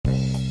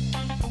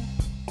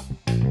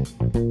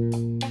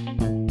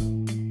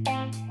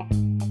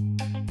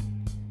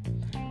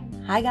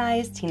Hi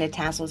guys, Tina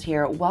Tassels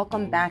here.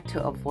 Welcome back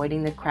to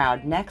Avoiding the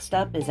Crowd. Next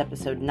up is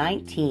episode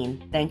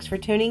 19. Thanks for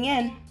tuning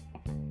in.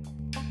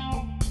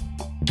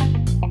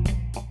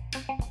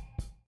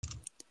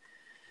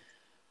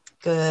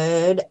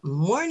 Good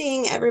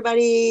morning,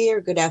 everybody,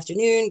 or good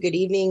afternoon, good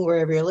evening,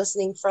 wherever you're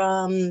listening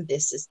from.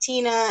 This is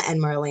Tina,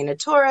 and Marlena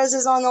Torres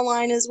is on the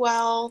line as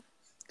well.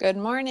 Good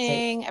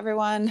morning,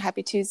 everyone.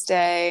 Happy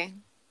Tuesday.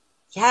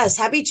 Yes,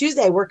 happy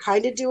Tuesday. We're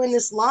kind of doing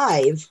this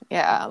live.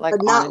 Yeah, like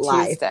but on not a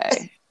live.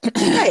 Tuesday.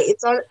 Right,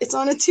 it's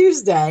on a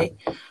Tuesday.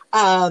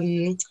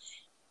 But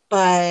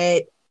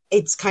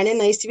it's kind of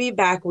nice to be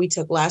back. We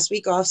took last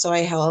week off, so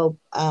I hope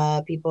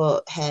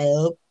people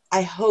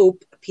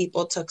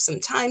took some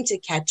time to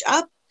catch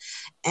up.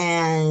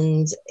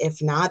 And if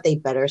not, they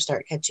better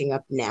start catching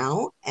up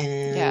now.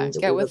 And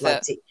get with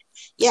it.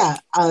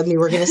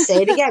 We're going to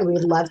say it again.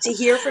 We'd love to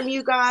hear from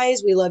you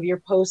guys. We love your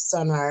posts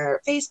on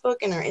our Facebook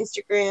and our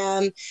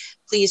Instagram.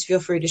 Please feel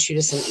free to shoot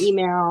us an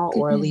email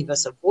or leave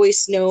us a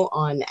voice note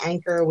on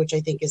Anchor, which I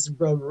think is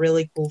a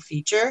really cool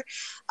feature.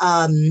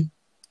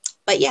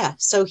 But yeah,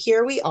 so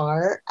here we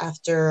are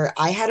after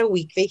I had a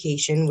week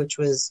vacation, which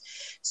was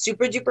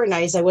super duper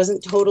nice. I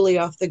wasn't totally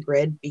off the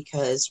grid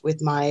because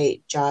with my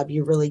job,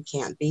 you really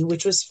can't be,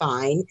 which was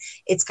fine.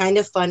 It's kind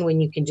of fun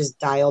when you can just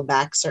dial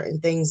back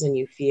certain things and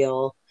you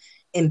feel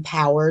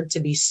empowered to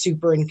be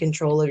super in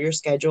control of your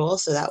schedule.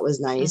 So that was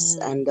nice.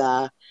 And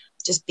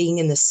just being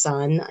in the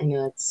sun, I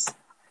know it's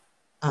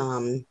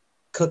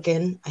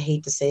cooking. I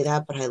hate to say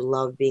that, but I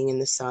love being in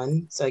the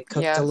sun. So I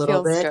cooked a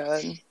little bit.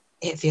 Good.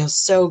 It feels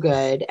so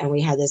good. And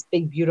we had this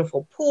big,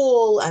 beautiful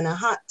pool and a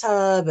hot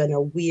tub and a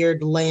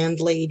weird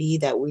landlady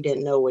that we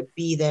didn't know would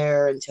be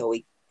there until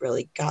we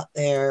really got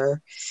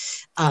there.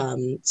 So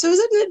it was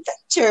an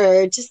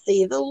adventure, to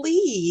say the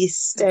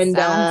least. Sounds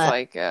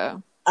like it.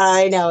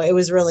 I know, it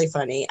was really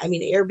funny. I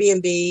mean,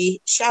 Airbnb,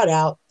 shout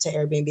out to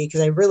Airbnb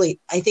because I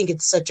think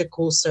it's such a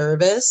cool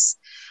service.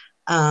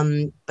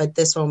 But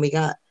this one we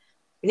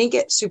didn't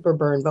get super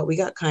burned, but we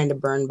got kind of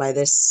burned by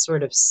this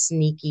sort of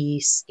sneaky,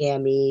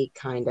 scammy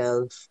kind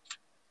of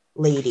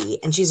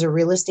lady. And she's a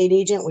real estate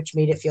agent, which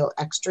made it feel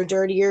extra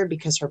dirtier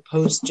because her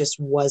post just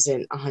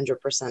wasn't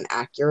 100%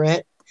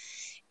 accurate.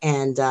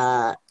 And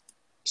that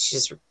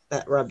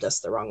rubbed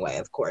us the wrong way,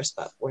 of course,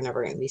 but we're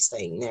never going to be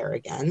staying there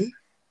again.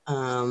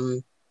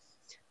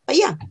 But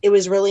yeah, it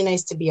was really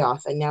nice to be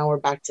off. And now we're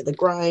back to the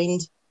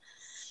grind.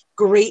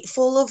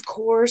 Grateful, of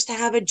course, to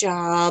have a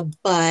job,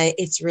 but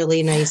it's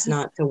really nice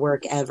not to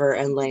work ever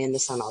and lay in the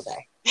sun all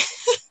day.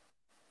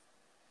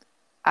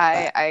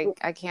 I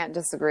can't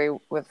disagree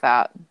with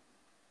that.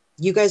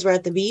 You guys were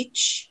at the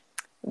beach?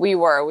 We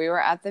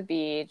were at the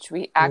beach.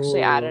 We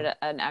actually added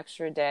an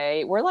extra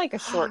day. We're like a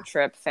short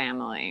trip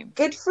family.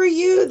 Good for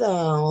you,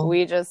 though.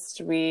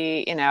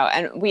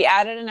 And we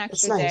added an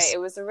extra day. Nice. It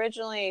was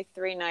originally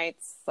 3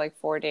 nights, like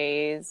 4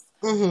 days.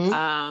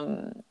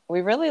 Mm-hmm.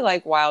 We really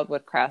like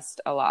Wildwood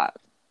Crest a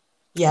lot.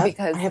 Yeah,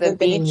 because I haven't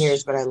been in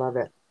years, but I love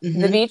it.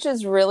 Mm-hmm. The beach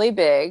is really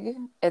big.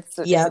 It's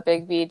a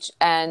big beach,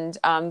 and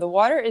the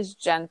water is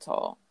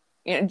gentle.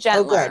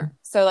 Gentler. Oh,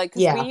 so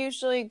we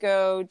usually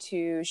go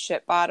to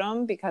Ship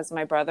Bottom because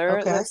my brother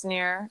lives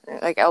near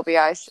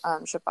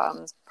LBI. Ship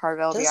Bottom's part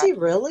of LBI. Does he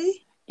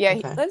really? Yeah,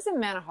 he lives in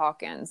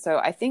Manahawkin. So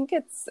I think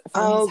it's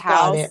from his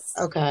house. Got it.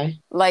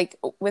 Okay. Like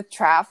with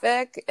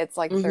traffic, it's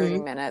like 30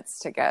 minutes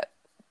to get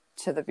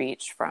to the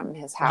beach from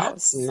his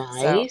house. That's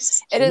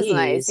nice. So it is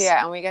nice.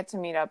 Yeah. And we get to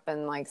meet up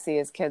and see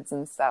his kids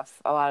and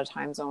stuff a lot of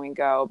times when we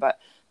go, but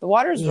the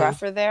water's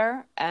rougher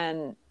there.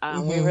 And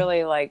we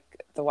really like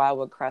the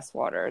Wildwood Crest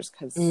waters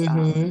because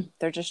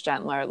they're just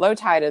gentler. Low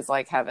tide is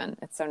like heaven.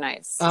 It's so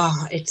nice.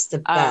 Oh, it's the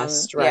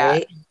best,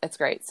 right? Yeah, it's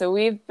great. So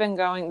we've been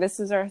going, this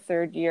is our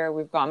 3rd year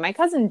we've gone. My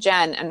cousin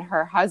Jen and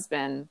her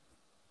husband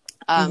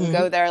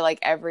go there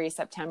every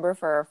September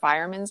for a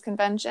fireman's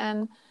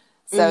convention.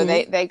 So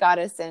they got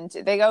us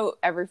they go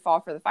every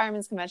fall for the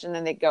fireman's convention,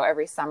 then they go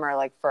every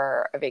summer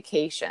for a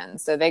vacation.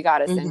 So they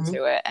got us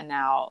into it, and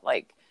now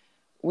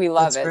we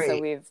love it. Great. So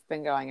we've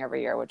been going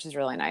every year, which is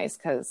really nice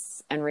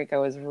because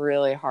Enrico is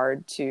really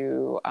hard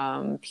to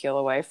peel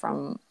away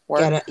from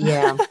work.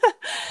 Yeah.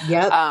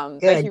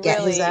 Yep. Good.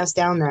 Get his ass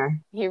down there.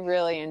 He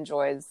really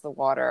enjoys the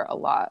water a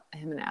lot.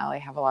 Him and Allie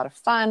have a lot of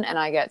fun, and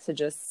I get to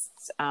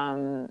just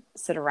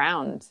sit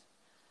around.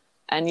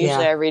 And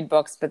usually I read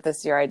books, but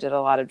this year I did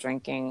a lot of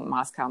drinking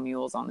Moscow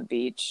Mules on the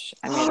beach.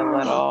 I made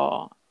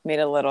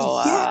a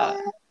little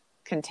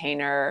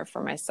container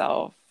for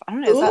myself. I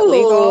don't know, is that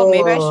legal?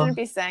 Maybe I shouldn't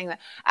be saying that.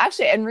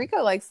 Actually,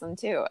 Enrico likes them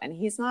too, and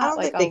he's not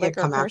a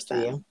liquor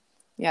person.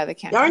 Yeah, they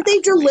can't. Aren't they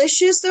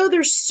delicious though?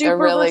 They're super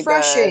really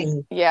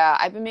refreshing. Good. Yeah,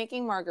 I've been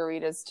making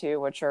margaritas too,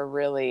 which are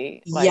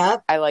really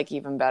I like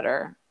even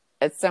better.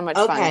 It's so much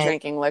fun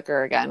drinking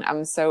liquor again.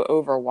 I'm so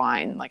over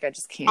wine. I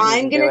just can't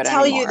I'm going to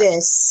tell you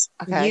this.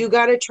 Okay. You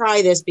got to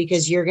try this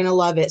because you're going to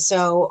love it.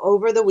 So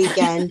over the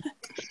weekend,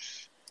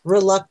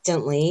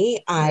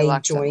 reluctantly, I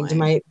joined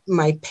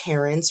my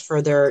parents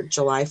for their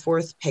July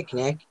 4th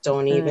picnic.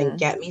 Don't even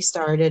get me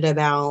started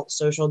about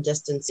social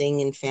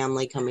distancing and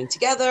family coming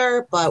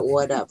together, but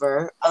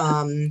whatever.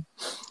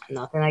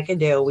 Nothing I can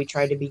do. We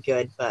tried to be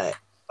good, but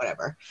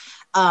whatever.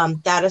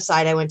 That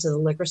aside, I went to the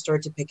liquor store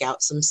to pick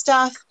out some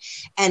stuff,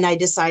 and I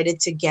decided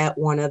to get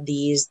one of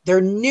these.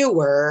 They're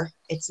newer.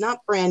 It's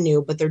not brand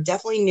new, but they're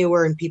definitely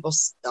newer, and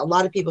a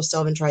lot of people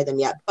still haven't tried them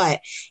yet.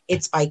 But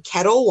it's by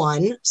Kettle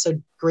One,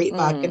 so great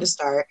vodka to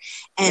start.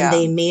 And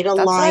they made a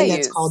line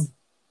that's called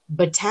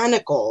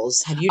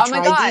Botanicals. Have you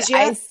tried these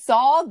yet? I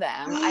saw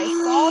them,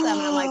 and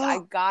I'm like, I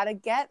gotta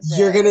get this.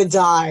 You're gonna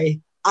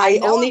die. I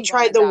only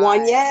tried the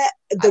one yet,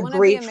 the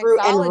grapefruit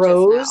and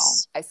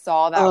rose. Now. I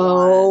saw that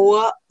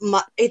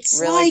one. It's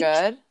really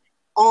good.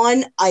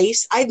 On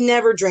ice. I've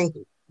never drank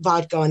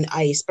vodka on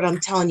ice, but I'm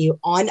telling you,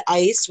 on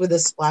ice with a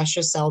splash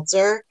of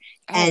seltzer,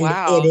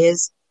 it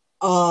is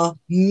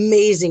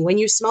amazing. When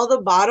you smell the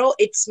bottle,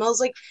 it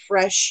smells like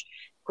fresh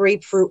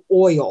grapefruit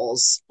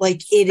oils.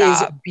 Like it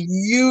is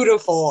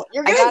beautiful.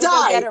 You're gonna die. I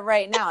gotta go get it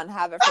right now and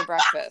have it for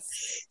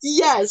breakfast.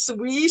 Yes,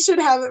 we should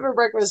have it for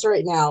breakfast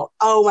right now.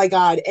 Oh my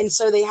god. And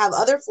so they have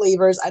other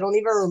flavors. I don't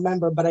even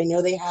remember, but I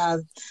know they have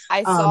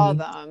I saw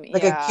them.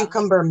 Like a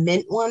cucumber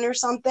mint one or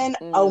something.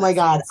 Oh my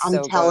god.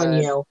 I'm telling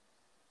you.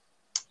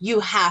 You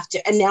have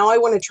to. And now I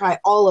want to try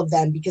all of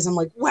them because I'm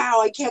like,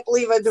 wow, I can't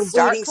believe I've been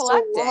waiting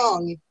so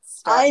long.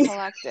 Start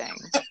collecting.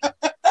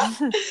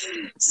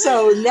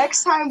 So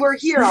next time we're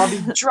here, I'll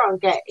be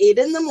drunk at 8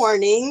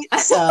 a.m.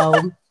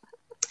 So,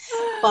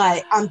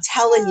 but I'm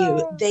telling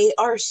you, they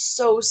are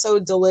so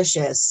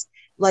delicious.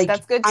 Like,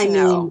 that's good to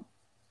know.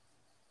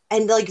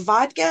 And like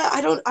vodka,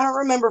 I don't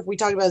remember if we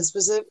talked about it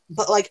specific,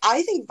 but like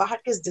I think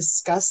vodka is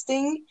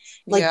disgusting.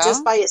 Like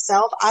just by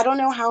itself, I don't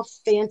know how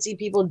fancy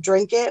people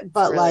drink it,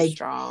 but really like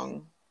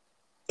strong.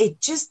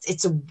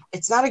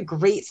 It's not a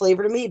great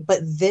flavor to me, but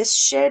this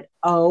shit,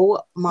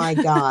 oh my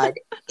god,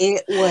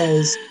 it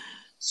was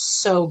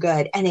so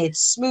good, and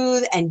it's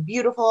smooth and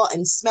beautiful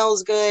and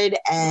smells good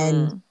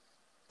and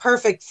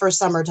perfect for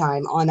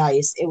summertime on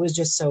ice. It was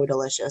just so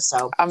delicious.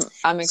 So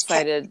I'm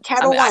excited.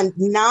 Kettle One,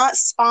 not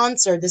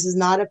sponsored. This is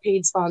not a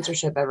paid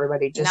sponsorship,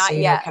 everybody. Just so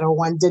you know, Kettle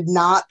One did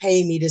not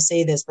pay me to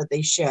say this, but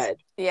they should.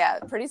 Yeah,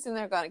 pretty soon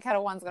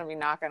Kettle One's gonna be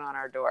knocking on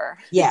our door.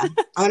 Yeah,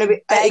 I'm gonna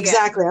be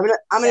exactly.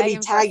 I'm gonna be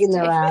tagging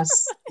their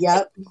ass.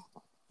 Yep.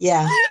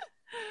 Yeah,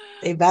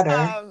 they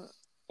better.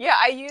 Yeah,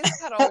 I use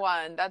Kettle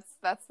One.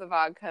 That's the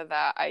vodka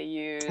that I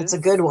use. It's a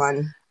good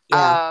one.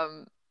 Yeah.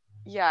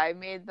 Yeah, I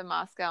made the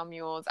Moscow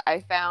Mules. I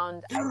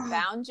found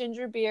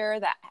ginger beer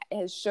that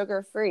is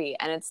sugar free,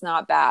 and it's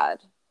not bad.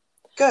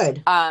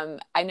 Good.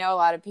 I know a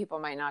lot of people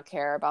might not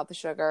care about the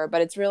sugar, but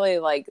it's really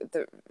like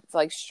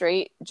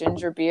straight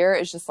ginger beer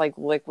is just like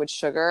liquid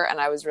sugar, and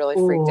I was really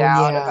freaked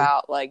out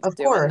about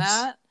doing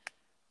that.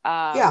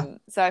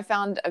 So I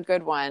found a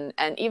good one,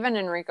 and even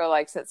Enrico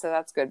likes it, so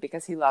that's good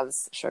because he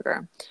loves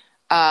sugar.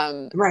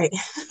 Right.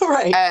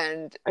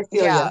 And I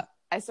feel you.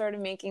 I started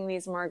making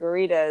these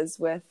margaritas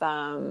with,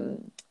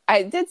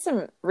 I did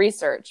some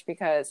research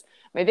because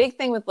my big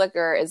thing with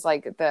liquor is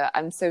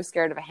I'm so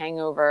scared of a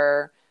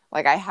hangover.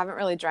 Like I haven't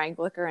really drank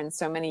liquor in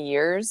so many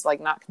years,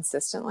 like not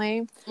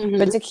consistently,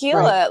 but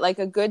tequila, like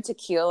a good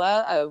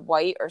tequila, a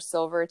white or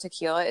silver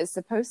tequila is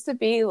supposed to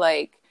be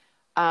like,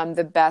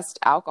 the best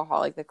alcohol,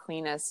 like the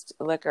cleanest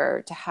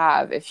liquor to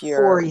have if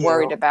you're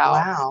worried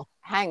about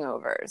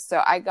hangovers.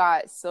 So I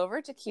got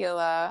silver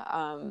tequila.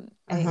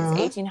 I think it's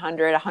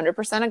 1800,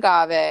 100%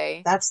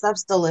 agave.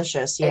 That's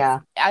delicious. Yeah.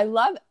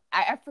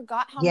 I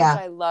forgot how much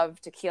I love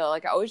tequila.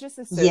 Like I always just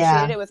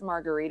associated it with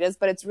margaritas,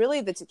 but it's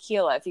really the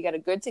tequila. If you get a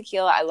good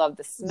tequila, I love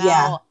the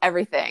smell,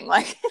 everything.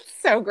 Like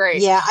it's so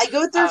great. Yeah. I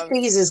go through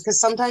phases because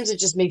sometimes it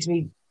just makes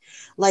me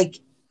like,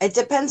 it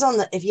depends on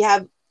if you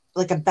have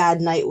like a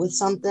bad night with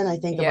something, I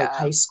think of like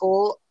high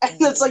school, and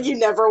it's like you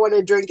never want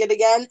to drink it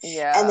again.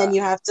 Yeah. And then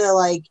you have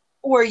to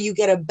or you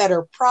get a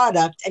better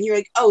product and you're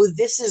like, oh,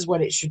 this is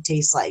what it should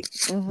taste like.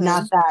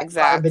 Not that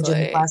garbage in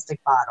the plastic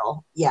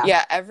bottle. Yeah.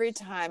 Yeah. Every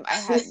time I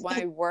had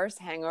my worst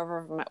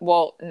hangover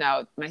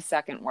my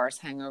second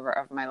worst hangover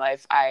of my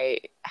life,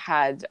 I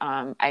had,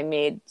 I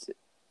made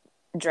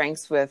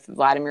drinks with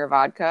Vladimir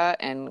vodka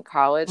in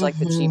college, like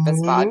the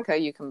cheapest vodka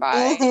you can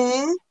buy.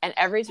 And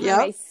every time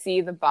I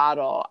see the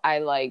bottle, I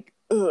like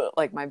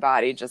my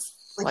body just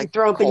like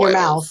throw up in your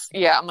mouth.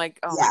 Yeah. I'm like,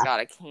 oh my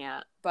God, I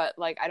can't. But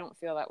I don't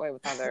feel that way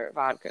with other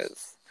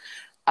vodkas.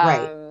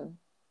 Right.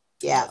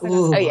 Yeah.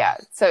 Oh yeah.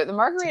 So the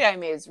margarita I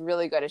made is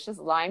really good. It's just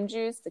lime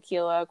juice,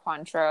 tequila,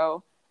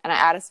 Cointreau, and I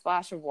add a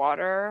splash of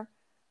water.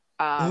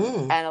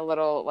 And a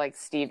little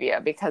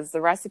stevia, because the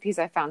recipes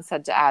I found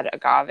said to add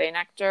agave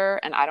nectar,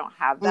 and I don't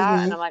have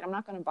that. And I'm like, I'm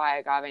not going to buy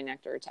agave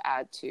nectar to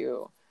add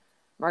to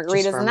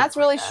margaritas, and that's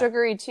really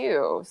sugary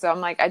too. So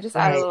I'm like, I just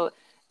add a little,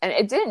 and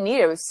it didn't need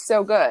it. It was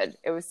so good.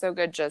 It was so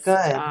good. Just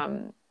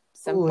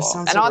simple.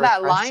 Ooh, and all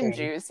that lime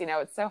juice,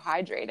 it's so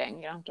hydrating.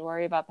 You don't have to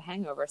worry about the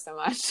hangover so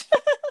much.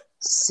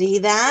 See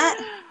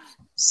that?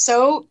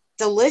 So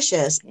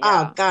delicious.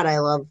 Yeah. Oh God, I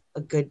love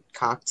a good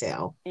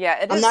cocktail. Yeah,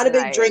 it I'm is not a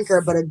big nice.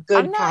 drinker, but a I'm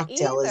good not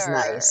cocktail is either.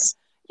 nice.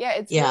 Yeah,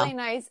 it's Yeah. really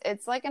nice.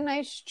 It's like a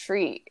nice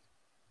treat.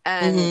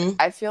 And Mm-hmm.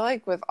 I feel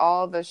like with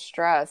all the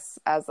stress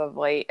as of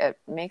late, it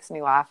makes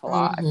me laugh a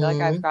lot. I feel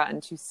like I've Mm-hmm.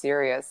 gotten too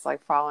serious,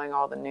 like following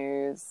all the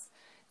news.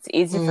 It's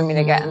easy for me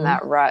to get in Mm-hmm.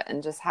 that rut,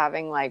 and just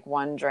having like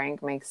one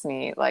drink makes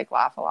me like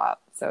laugh a lot.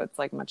 So it's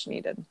like much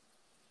needed.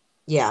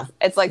 Yeah.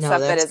 It's like No,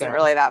 stuff that that's isn't good.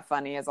 really that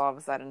funny is all of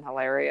a sudden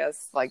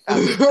hilarious. Like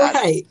that's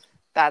Right.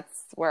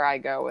 that's where I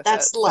go with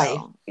That's it. life.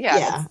 So yeah,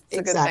 Yeah, it's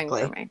a good thing for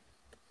exactly. me.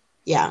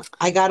 Yeah.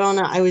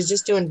 I was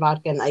just doing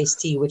vodka and iced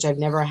tea, which I've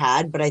never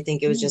had, but I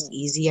think it was just Mm.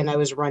 easy. And I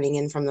was running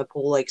in from the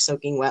pool, like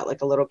soaking wet,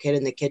 like a little kid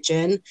in the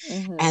kitchen,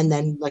 Mm-hmm. and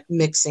then like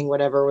mixing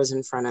whatever was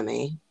in front of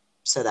me.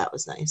 So that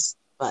was nice.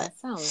 But That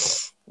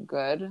sounds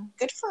good.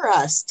 good for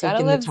us Gotta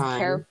taking the live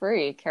time.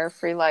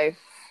 carefree life.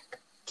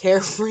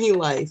 Carefree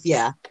life.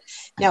 Yeah.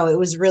 No, it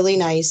was really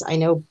nice. I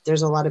know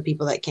there's a lot of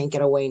people that can't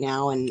get away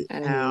now, I and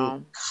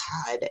know.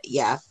 God,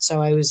 yeah.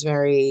 So I was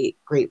very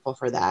grateful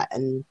for that.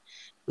 And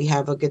we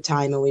have a good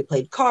time, and we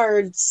played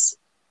cards,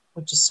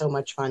 which is so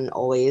much fun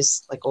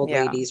always. Like old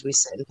Yeah, ladies, we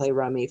sit and play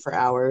rummy for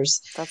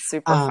hours. that's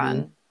super Um,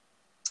 fun.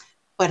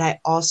 but I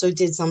also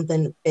did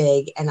something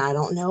big, and I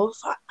don't know if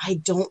I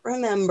don't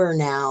remember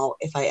now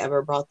if I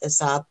ever brought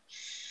this up.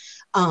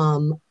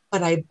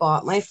 But I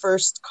bought my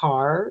first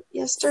car Super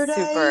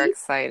yesterday,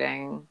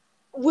 exciting.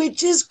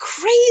 which is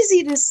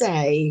crazy to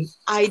say.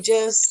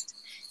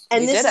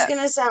 And You did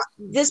it.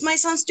 this might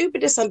sound stupid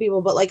to some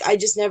people, but like I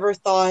just never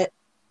thought,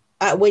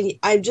 when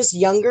I'm just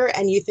younger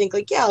and you think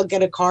like, yeah, I'll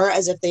get a car,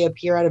 as if they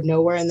appear out of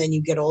nowhere, and then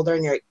you get older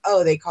and you're like,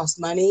 oh, they cost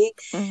money.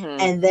 Mm-hmm.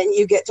 And then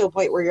you get to a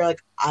point where you're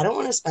like, I don't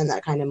want to spend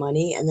that kind of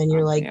money. And then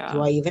you're like, do Yeah.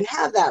 I even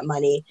have that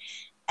money?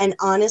 And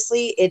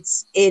honestly,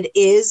 it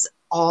is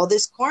all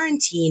this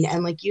quarantine,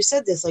 and like you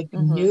said, this like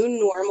Mm-hmm. new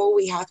normal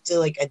we have to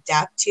like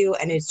adapt to.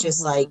 And it's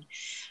just like, Mm-hmm.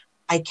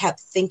 I kept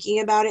thinking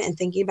about it and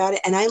thinking about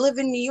it. And I live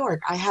in New York.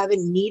 I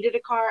haven't needed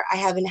a car. I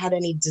haven't had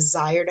any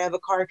desire to have a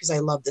car because I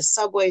love the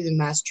subways and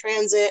mass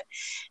transit.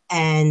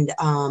 And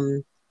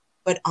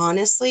but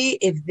honestly,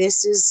 if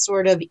this is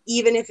sort of,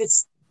 even if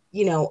it's,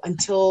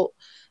 until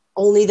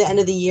only the end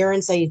of the year,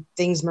 and say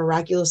things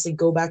miraculously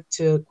go back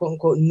to quote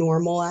unquote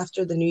normal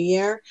after the new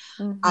year,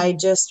 I Mm-hmm.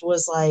 just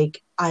was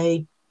like,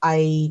 I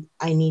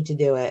need to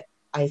do it.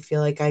 I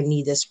feel like I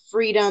need this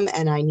freedom,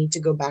 and I need to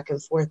go back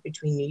and forth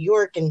between New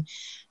York, and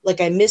like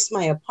I miss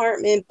my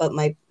apartment, but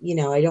I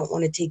don't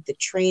want to take the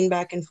train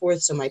back and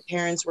forth. So my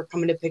parents were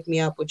coming to pick me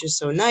up, which is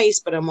so nice,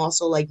 but I'm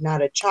also like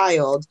not a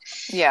child.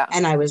 Yeah.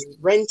 And I was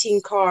renting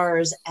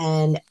cars,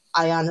 and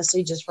I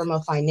honestly, just from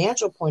a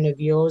financial point of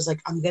view, I was like,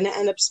 I'm going to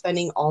end up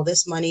spending all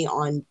this money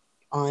on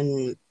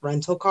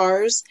rental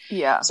cars.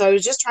 Yeah. So I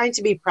was just trying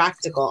to be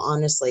practical,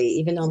 honestly,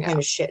 even though I'm Yeah. kind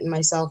of shitting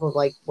myself of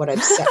like what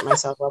I've set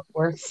myself up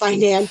for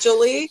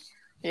financially.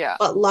 Yeah.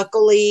 But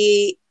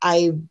luckily,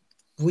 I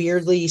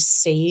weirdly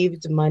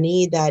saved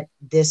money that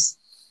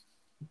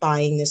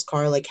buying this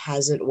car like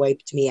hasn't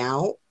wiped me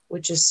out,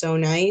 which is so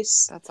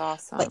nice. That's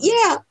awesome. But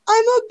yeah,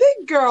 I'm a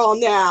big girl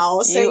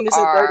now, saying this at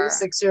are.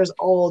 36 years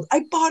old.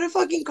 I bought a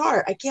fucking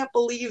car. I can't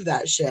believe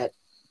that shit.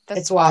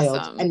 That's It's wild.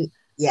 awesome. And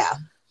yeah,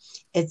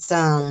 it's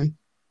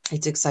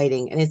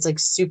exciting, and it's like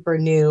super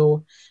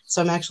new.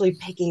 So I'm actually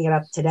picking it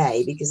up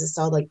today because it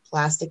saw like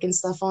plastic and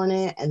stuff on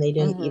it, and they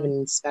didn't Mm-hmm. even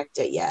inspect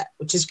it yet,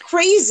 which is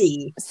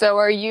crazy. So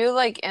are you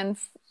like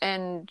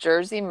in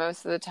Jersey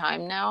most of the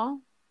time now?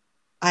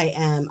 I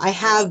am. I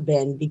have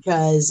been,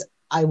 because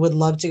I would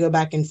love to go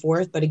back and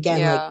forth. But again,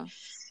 like Yeah.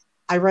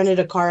 I rented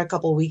a car a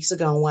couple of weeks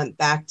ago and went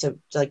back to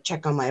like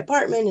check on my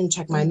apartment and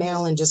check my Mm-hmm.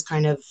 mail and just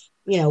kind of,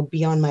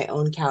 be on my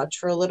own couch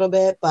for a little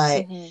bit.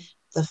 But Mm-hmm.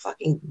 the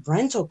fucking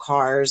rental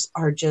cars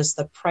are just,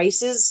 the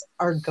prices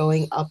are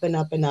going up and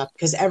up and up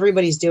because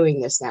everybody's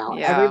doing this now.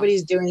 Yeah.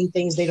 Everybody's doing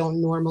things they don't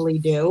normally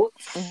do.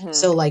 Mm-hmm.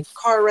 So like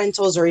car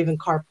rentals or even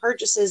car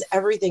purchases,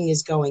 everything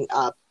is going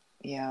up.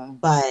 Yeah.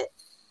 But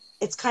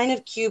it's kind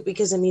of cute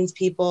because it means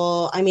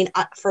people,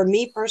 for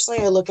me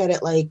personally, I look at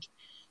it like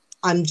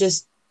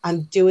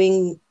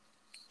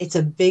it's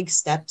a big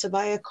step to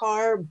buy a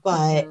car,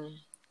 but Mm-hmm.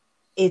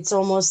 it's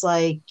almost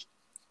like,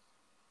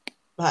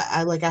 but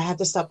I have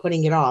to stop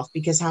putting it off,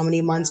 because how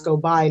many months go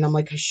by and I'm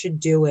like, I should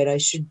do it.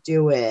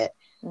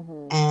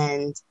 Mm-hmm.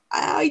 And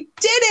I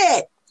did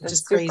it, which That's is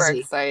super crazy.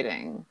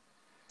 exciting.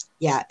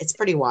 Yeah, it's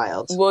pretty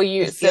wild.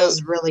 It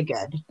feels really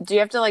good. Do you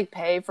have to like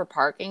pay for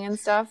parking and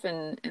stuff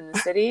in the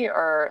city,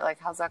 or like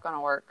how's that going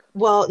to work?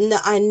 Well, no,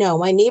 I know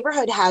my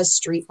neighborhood has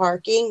street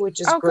parking, which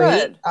is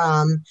great.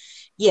 Good.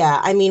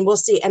 Yeah, we'll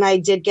see. And I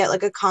did get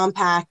like a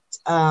compact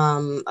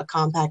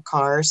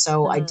car,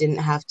 so I Mm-hmm. didn't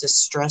have to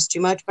stress too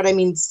much, but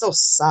it still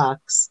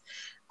sucks.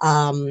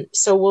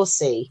 So we'll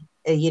see,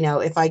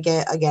 if I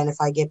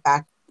get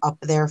back up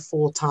there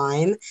full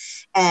time.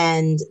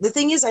 And the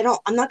thing is,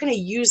 I'm not going to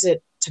use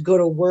it to go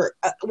to work.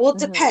 Well, it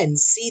Mm-hmm.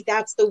 depends. See,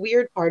 that's the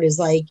weird part, is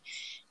like,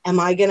 am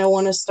I going to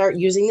want to start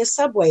using the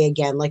subway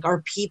again? Like,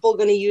 are people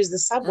going to use the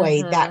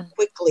subway that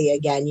quickly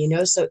again, you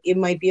know? So it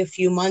might be a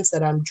few months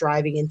that I'm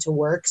driving into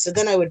work. So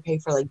then I would pay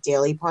for like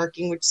daily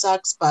parking, which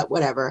sucks, but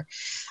whatever.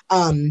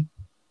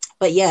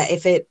 But yeah,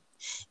 if it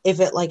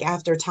like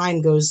after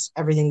time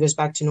everything goes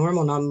back to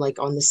normal and I'm like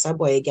on the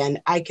subway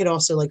again, I could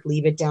also like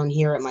leave it down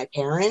here at my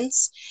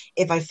parents'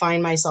 if I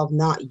find myself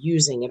not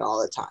using it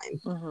all the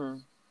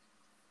time.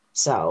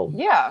 So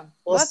yeah,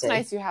 we'll that's see.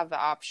 nice. You have the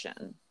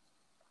option.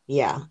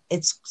 Yeah,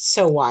 it's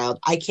so wild.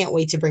 I can't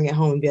wait to bring it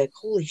home and be like,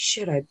 holy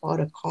shit, I bought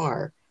a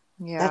car.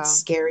 Yeah. That's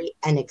scary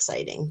and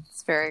exciting.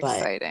 It's very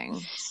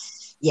exciting.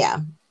 Yeah.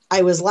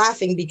 I was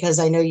laughing because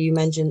I know you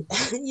mentioned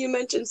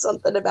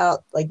something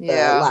about like the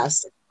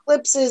last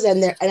eclipses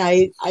and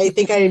I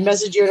think I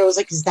messaged you and I was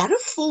like, is that a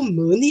full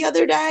moon the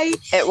other day?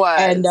 It was.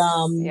 And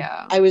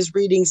I was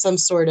reading some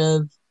sort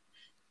of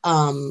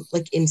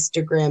like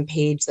Instagram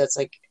page that's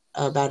like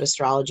about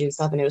astrology and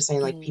stuff, and it was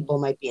saying like people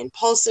might be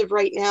impulsive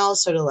right now,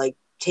 so to like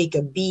take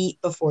a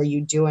beat before you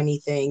do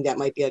anything that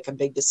might be like a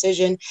big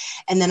decision.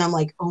 And then I'm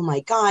like, oh my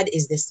God,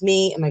 is this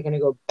me? Am I going to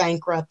go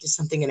bankrupt? Is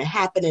something going to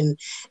happen?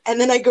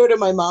 And then I go to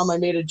my mom. I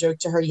made a joke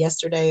to her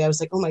yesterday. I was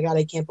like, oh my God,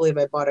 I can't believe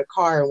I bought a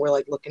car. And we're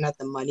like looking at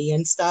the money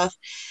and stuff.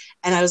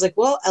 And I was like,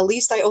 well, at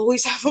least I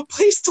always have a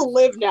place to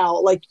live now,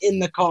 like in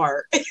the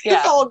car.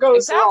 It all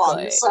goes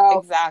wrong.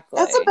 So that's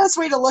the best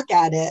way to look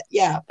at it.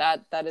 Yeah.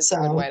 That is a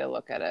good way to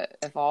look at it.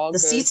 If all the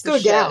goes seats to go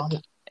shit, down.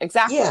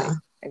 Exactly. Yeah.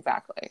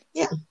 Exactly.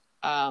 Yeah.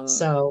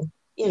 So,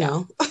 you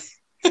know.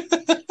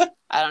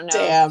 I don't know.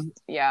 Damn.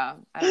 Yeah.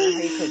 I don't know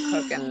how you could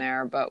cook in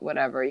there, but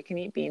whatever. You can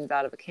eat beans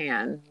out of a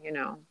can, you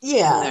know.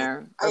 Yeah. In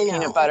there. Or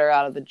peanut butter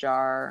out of the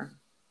jar.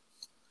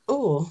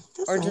 Oh,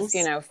 or nice. Just,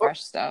 you know,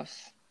 fresh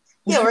stuff.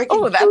 Yeah,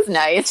 or that's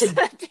nice.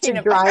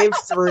 To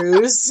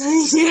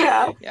drive-throughs.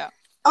 Yeah. Yeah.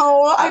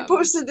 Oh, I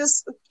posted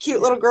this cute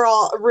little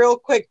girl real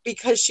quick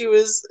because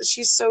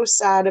she's so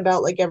sad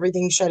about like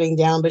everything shutting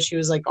down, but she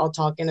was like all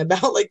talking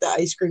about like the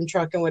ice cream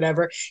truck and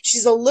whatever.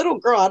 She's a little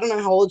girl. I don't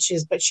know how old she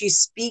is, but she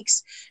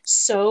speaks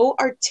so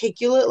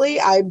articulately.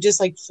 I'm just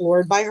like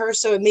floored by her.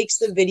 So it makes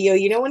the video,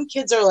 you know, when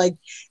kids are like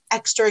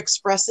extra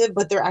expressive,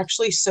 but they're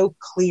actually so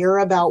clear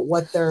about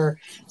what they're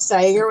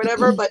saying or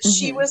whatever. But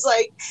she was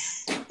like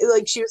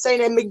she was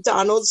saying, and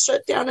McDonald's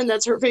shut down and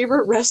that's her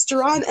favorite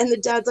restaurant. And the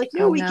dad's like,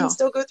 no, we can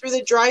still go through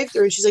the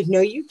drive-thru. And she's like,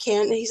 no, you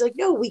can't. And he's like,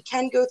 no, we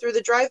can go through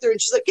the drive-thru.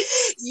 And she's like,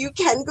 you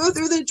can go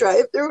through the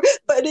drive-thru,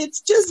 but it's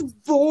just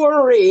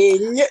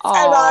boring.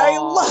 Aww. And I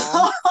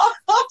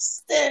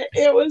lost it.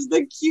 It was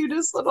the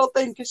cutest little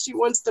thing because she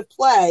wants to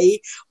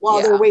play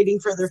while they're waiting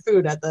for their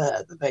food at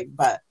the thing.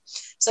 But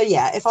so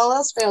yeah, if all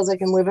else fails, I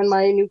can live in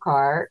my new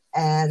car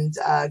and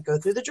go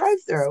through the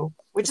drive-thru,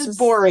 which is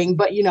boring,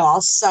 but you know,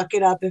 I'll suck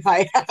it up if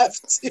I have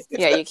to.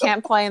 Yeah, you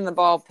can't play in the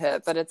ball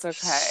pit, but it's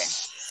okay.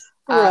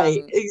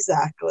 Right,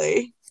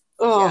 exactly.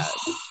 Oh,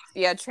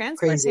 yeah,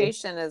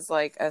 transportation is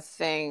like a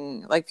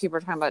thing. Like people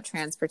are talking about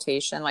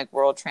transportation, like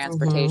world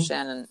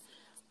transportation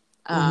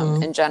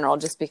and in general,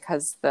 just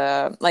because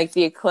the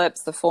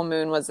eclipse, the full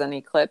moon was an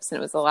eclipse and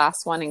it was the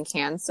last one in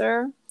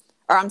Cancer.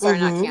 Or I'm sorry,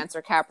 not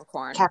Cancer,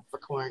 Capricorn.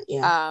 Capricorn,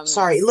 yeah.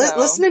 Sorry,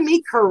 listen to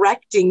me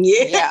correcting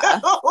you. Yeah.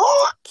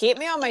 Keep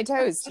me on my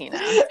toes, Tina.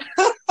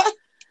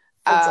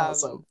 That's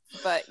awesome.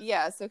 But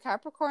yeah, so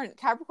Capricorn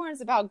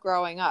is about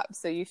growing up.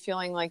 So you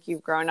feeling like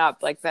you've grown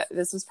up. Like that.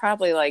 This was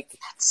probably like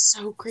that's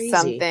so crazy.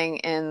 Something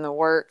in the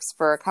works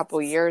for a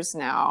couple years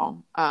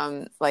now.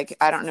 Like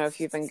I don't know if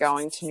you've been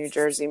going to New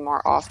Jersey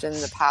more often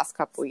the past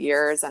couple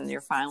years, and you're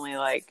finally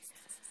like.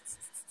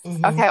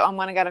 Okay, I'm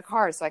going to get a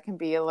car so I can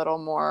be a little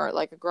more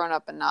like a grown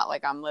up and not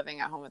like I'm living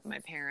at home with my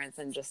parents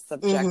and just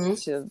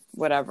subject to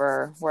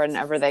whatever,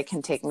 whenever they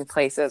can take me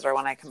places or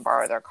when I can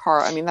borrow their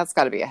car. I mean, that's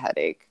got to be a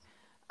headache.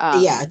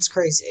 Yeah, it's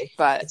crazy.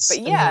 But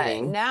yeah,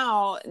 annoying.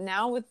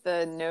 now with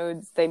the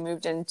nodes, they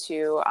moved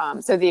into,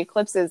 so the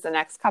eclipses the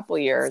next couple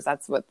years,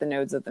 that's what the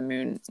nodes of the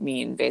moon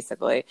mean,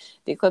 basically.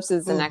 The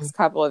eclipses the next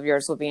couple of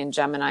years will be in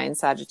Gemini and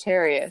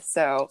Sagittarius.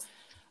 So,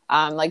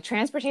 like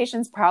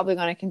transportation is probably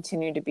going to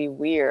continue to be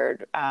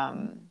weird,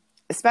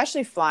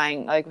 especially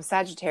flying. Like with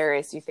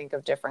Sagittarius, you think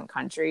of different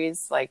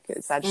countries. Like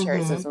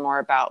Sagittarius is more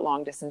about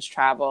long distance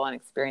travel and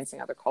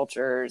experiencing other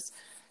cultures.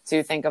 So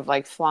you think of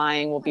like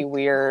flying will be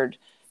weird.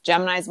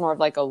 Gemini is more of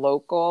like a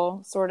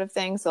local sort of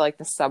thing. So like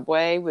the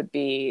subway would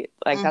be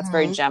like, that's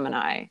very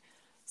Gemini.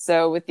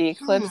 So with the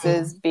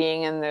eclipses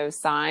being in those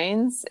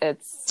signs, I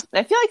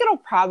feel like it'll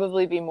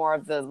probably be more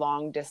of the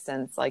long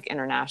distance, like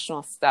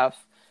international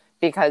stuff.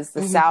 Because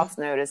the South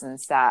Node is in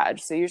Sag.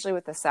 So usually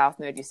with the South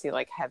Node, you see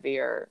like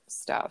heavier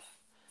stuff.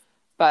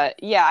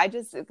 But yeah,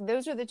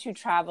 those are the two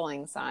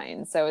traveling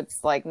signs. So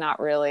it's like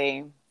not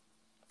really.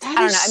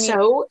 That is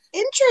so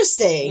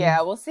interesting.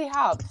 Yeah, we'll see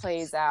how it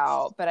plays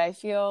out. But I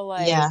feel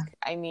like,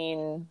 I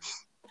mean,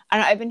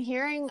 I've been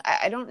hearing,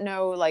 I don't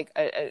know like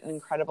an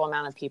incredible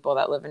amount of people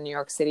that live in New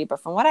York City.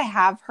 But from what I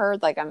have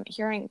heard, like I'm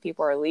hearing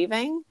people are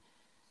leaving.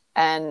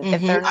 And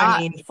if they're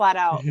not flat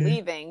out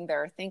leaving,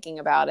 they're thinking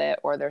about it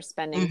or they're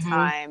spending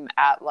time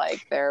at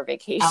like their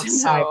vacation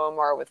home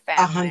or with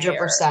family.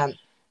 100%.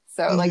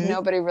 So like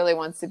nobody really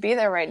wants to be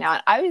there right now.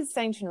 And I was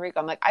saying to Enrico,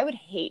 I'm like, I would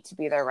hate to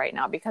be there right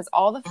now because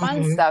all the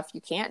fun stuff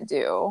you can't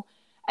do.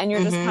 And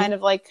you're just kind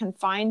of like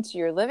confined to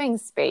your living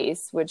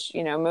space, which,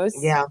 you know,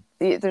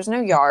 there's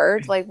no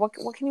yard. Like what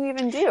can you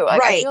even do?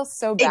 Like I feel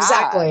so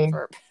bad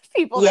for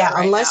people there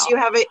right unless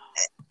now.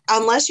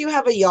 Unless you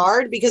have a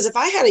yard, because if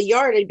I had a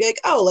yard, I'd be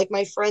like, oh, like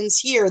my friends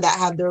here that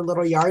have their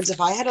little yards.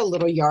 If I had a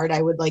little yard,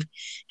 I would like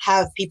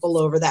have people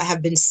over that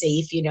have been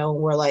safe, you know,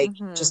 and we're like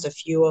just a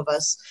few of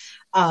us.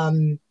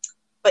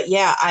 But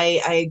yeah,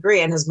 I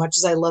agree. And as much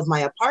as I love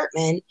my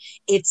apartment,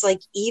 it's like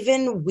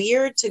even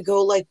weird to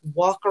go like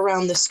walk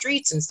around the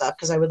streets and stuff.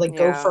 Cause I would like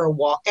go for a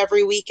walk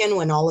every weekend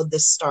when all of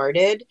this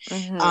started,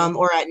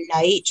 or at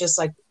night, just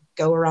like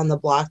go around the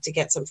block to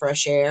get some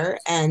fresh air.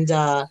 And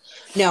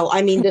no,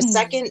 I mean, the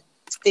second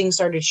things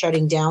started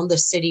shutting down, the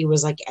city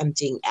was like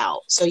emptying out.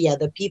 So yeah,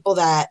 the people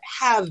that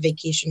have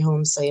vacation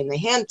homes, say in the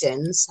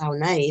Hamptons, how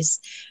nice,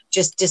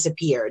 just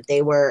disappeared.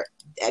 They were,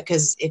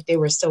 because if they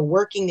were still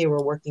working, they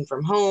were working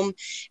from home,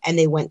 and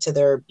they went to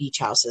their beach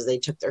houses. They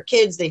took their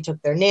kids, they took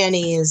their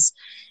nannies,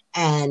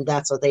 and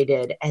that's what they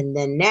did. And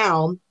then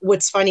now,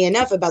 what's funny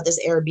enough about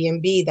this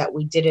Airbnb that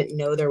we didn't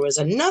know, there was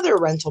another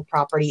rental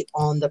property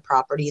on the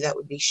property that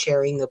would be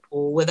sharing the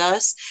pool with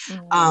us.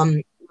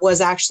 Was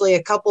actually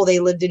a couple. They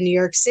lived in New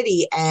York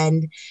City,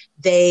 and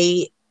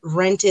they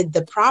rented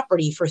the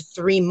property for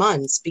 3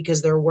 months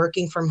because they're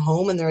working from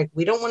home, and they're like,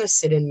 we don't want to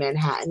sit in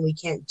Manhattan. We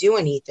can't do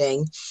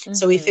anything.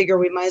 So we figure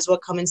we might as well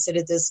come and sit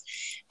at this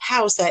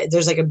house that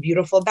there's like a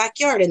beautiful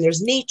backyard, and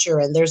there's nature,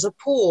 and there's a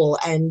pool,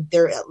 and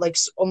they're like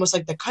almost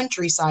like the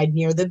countryside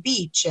near the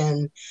beach.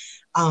 And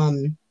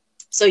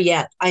so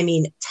yeah, I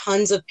mean,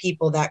 tons of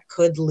people that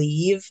could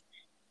leave,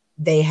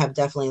 they have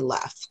definitely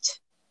left.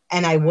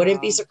 And I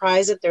wouldn't be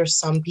surprised if there's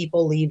some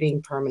people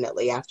leaving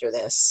permanently after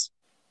this,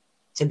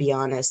 to be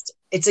honest.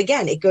 It's,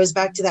 again, it goes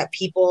back to that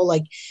people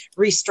like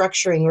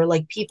restructuring, or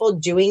like people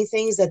doing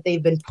things that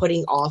they've been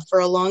putting off for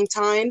a long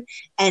time.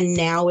 And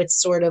now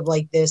it's sort of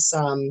like this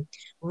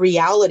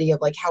reality of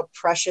like how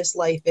precious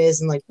life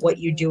is and like what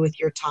you do with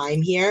your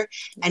time here.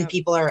 And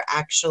people are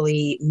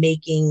actually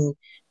making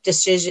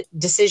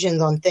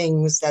decisions on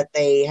things that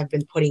they have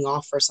been putting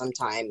off for some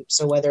time.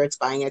 So whether it's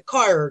buying a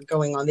car or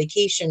going on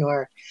vacation,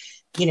 or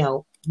you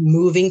know,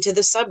 moving to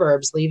the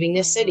suburbs, leaving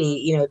the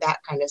city, you know, that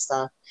kind of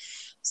stuff.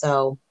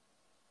 So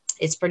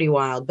it's pretty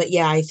wild. But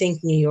yeah, I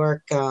think New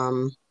York,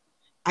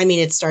 I mean,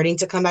 it's starting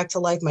to come back to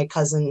life. My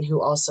cousin, who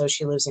also,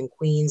 she lives in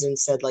Queens, and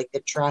said like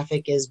the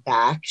traffic is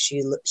back.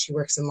 She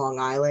works in Long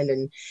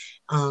Island,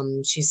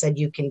 and she said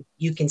you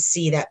can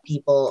see that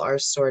people are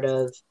sort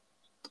of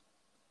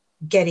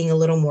getting a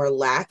little more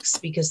lax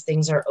because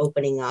things are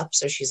opening up.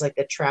 So she's like,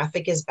 the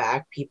traffic is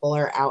back. People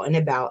are out and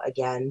about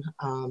again.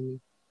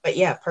 But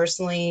yeah,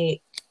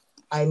 personally,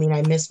 I mean,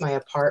 I miss my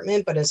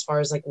apartment, but as far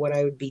as like what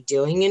I would be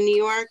doing in New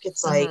York,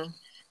 it's like,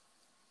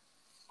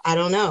 I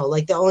don't know.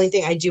 Like the only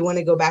thing, I do want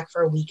to go back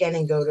for a weekend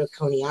and go to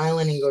Coney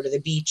Island and go to the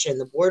beach and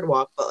the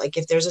boardwalk. But like,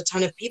 if there's a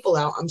ton of people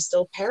out, I'm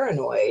still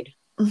paranoid.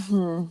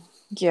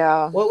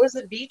 Yeah. What was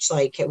the beach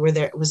like?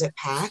 Was it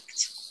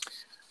packed?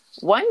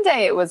 One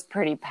day it was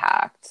pretty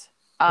packed.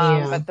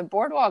 But the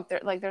boardwalk,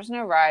 there's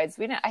no rides.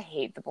 I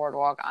hate the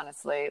boardwalk,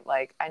 honestly.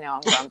 Like, I know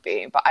I'm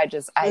grumpy, but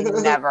I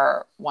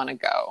never want to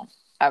go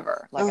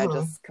ever. Like, I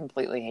just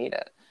completely hate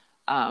it.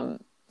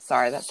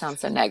 Sorry, that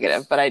sounds so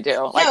negative, but I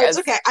do. Like, no, it's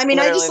okay. I mean,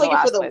 I just like it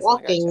for the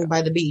walking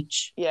by the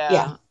beach.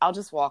 Yeah. I'll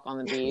just walk on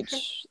the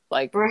beach.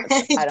 Like, Got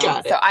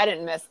it. So I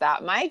didn't miss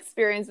that. My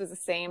experience was the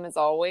same as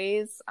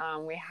always.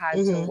 We had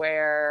to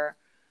wear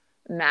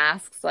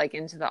masks, like,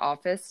 into the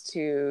office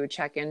to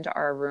check into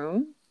our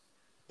room.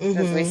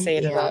 Because we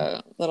stayed at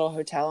a little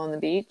hotel on the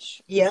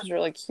beach, which was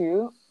really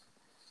cute.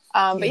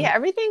 But yeah,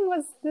 everything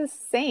was the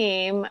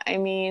same. I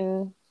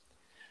mean,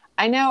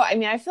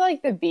 I feel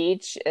like the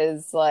beach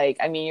is like,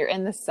 I mean, you're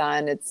in the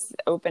sun, it's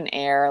open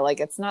air. Like,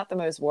 it's not the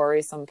most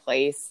worrisome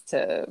place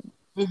to,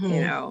 you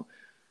know,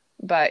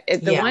 but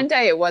the one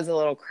day it was a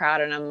little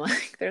crowded, and I'm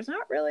like, there's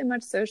not really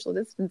much social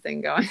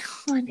distancing going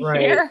on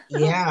here.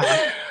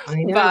 Yeah,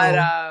 I know.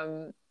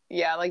 But,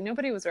 yeah, like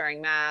nobody was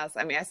wearing masks.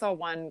 I mean, I saw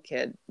one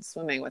kid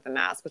swimming with a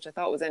mask, which I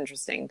thought was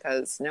interesting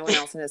because no one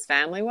else in his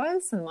family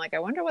was. And like, I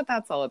wonder what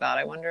that's all about.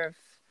 I wonder if,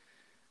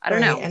 I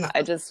don't know. And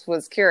I just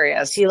was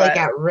curious. Is he like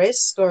at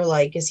risk, or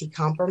like, is he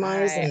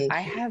compromised?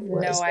 I have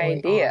no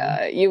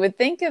idea. You would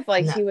think if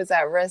like he was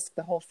at risk,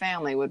 the whole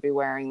family would be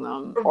wearing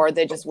them, or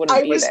they just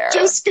wouldn't be there. I was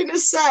just going to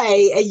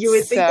say, you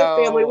would think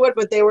the family would,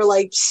 but they were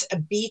like, a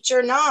beach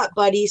or not,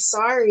 buddy,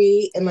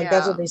 sorry. And like,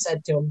 that's what they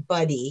said to him,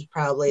 buddy,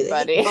 probably.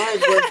 Buddy. Bud,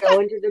 we're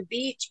going to the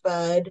beach,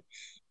 bud.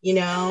 You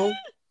know?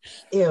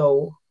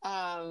 Ew.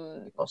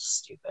 People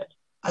stupid.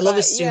 I love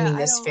assuming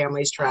this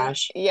family's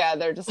trash. Yeah,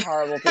 they're just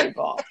horrible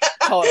people.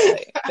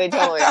 Totally. They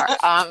totally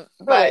are.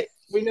 But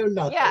we know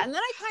nothing. Yeah, and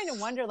then I kind of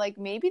wonder, like,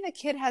 maybe the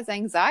kid has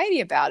anxiety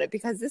about it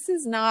because this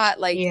is not,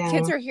 like,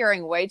 kids are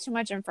hearing way too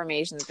much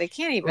information that they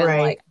can't even,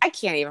 like, I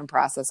can't even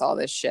process all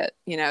this shit,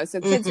 you know?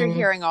 So kids are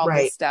hearing all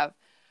this stuff.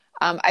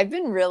 I've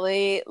been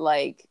really,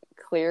 like,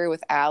 clear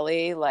with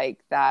Allie, like,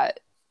 that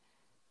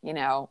you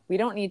know, we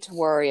don't need to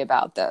worry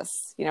about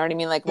this. You know what I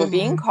mean? Like, we're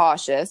being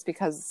cautious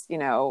because, you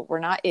know, we're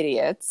not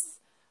idiots.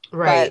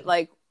 Right. But,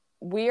 like,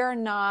 we are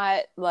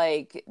not,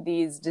 like,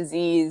 these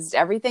diseased,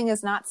 everything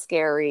is not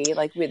scary.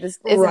 Like, this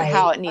isn't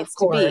how it needs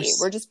to be.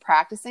 We're just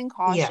practicing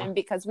caution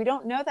because we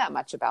don't know that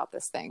much about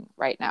this thing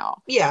right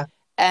now. Yeah.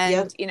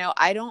 And, you know,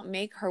 I don't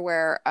make her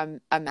wear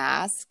a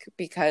mask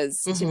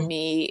because to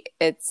me,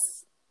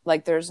 it's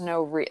like, there's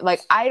no,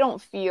 like, I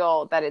don't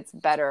feel that it's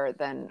better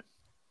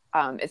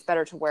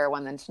to wear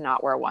one than to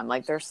not wear one.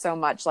 Like, there's so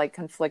much like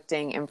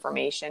conflicting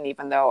information,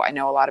 even though I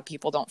know a lot of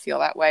people don't feel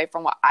that way.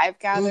 From what I've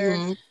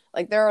gathered,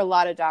 like, there are a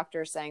lot of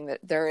doctors saying that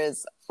there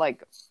is,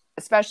 like,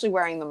 especially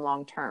wearing them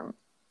long term.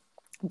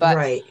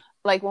 But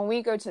like, when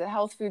we go to the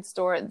health food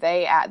store,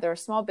 they're a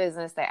small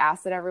business. They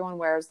ask that everyone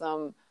wears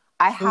them.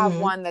 I have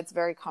one that's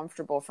very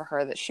comfortable for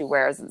her that she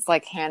wears. It's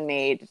like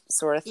handmade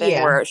sort of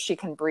thing where she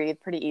can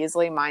breathe pretty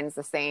easily. Mine's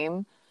the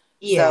same.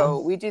 So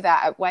we do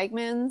that at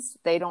Wegmans.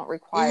 They don't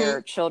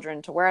require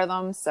children to wear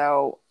them.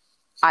 So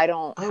I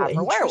don't have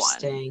her wear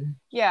one.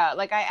 Yeah.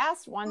 Like, I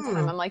asked one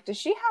time, I'm like, does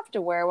she have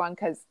to wear one?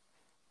 Because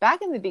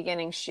back in the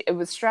beginning, it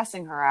was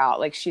stressing her out.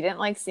 Like, she didn't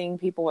like seeing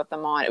people with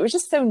them on. It was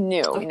just so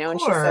new, you know,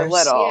 and she's so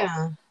little.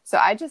 Yeah. So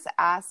I just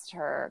asked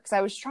her, because I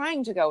was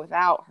trying to go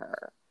without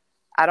her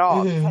at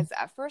all. Because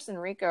at first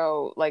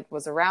Enrico, like,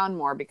 was around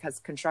more because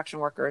construction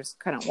workers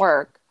couldn't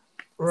work.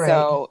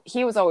 So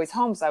he was always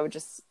home. So I would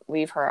just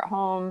leave her at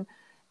home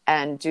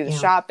and do the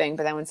shopping.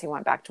 But then once he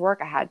went back to work,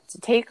 I had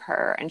to take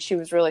her, and she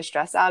was really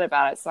stressed out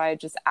about it. So I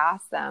just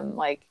asked them,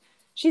 like,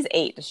 she's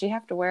 8. Does she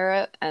have to wear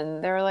it?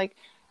 And they were like,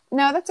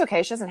 no, that's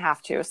okay. She doesn't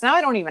have to. So now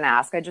I don't even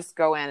ask. I just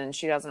go in and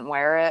she doesn't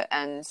wear it.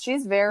 And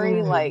she's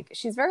very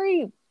she's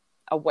very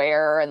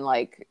aware and,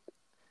 like,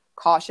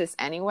 cautious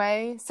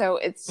anyway. So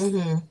it's,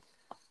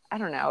 I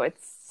don't know.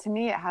 To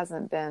me, it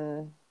hasn't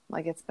been,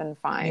 like, it's been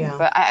fine.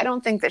 But I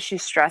don't think that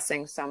she's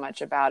stressing so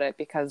much about it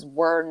because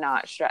we're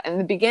not stressed. In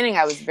the beginning,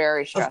 I was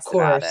very stressed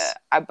about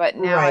it. But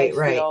now I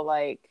feel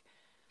like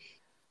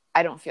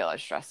I don't feel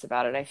as stressed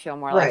about it. I feel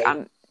more like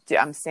I'm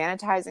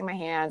sanitizing my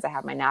hands. I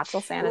have my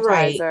natural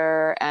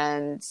sanitizer.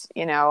 And,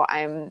 you know,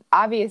 I'm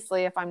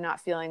obviously, if I'm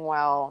not feeling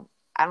well,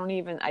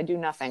 I do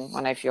nothing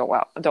when I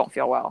don't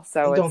feel well.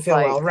 So don't feel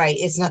well. Right.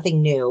 It's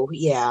nothing new.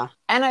 Yeah.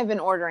 And I've been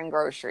ordering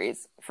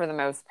groceries for the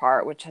most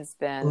part, which has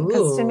been,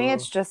 because to me,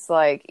 it's just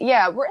like,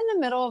 we're in the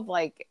middle of,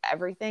 like,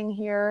 everything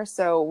here.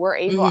 So we're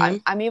able,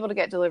 I'm able to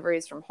get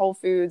deliveries from Whole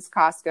Foods,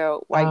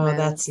 Costco, Wegmans. Oh,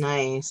 that's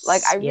nice.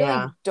 Like, I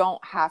really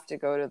don't have to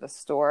go to the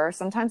store.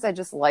 Sometimes I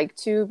just like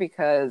to,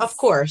 because of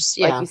course,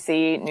 like, you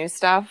see new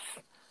stuff.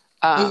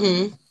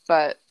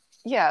 But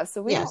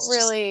so we don't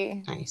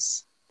really,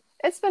 nice.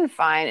 It's been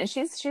fine. And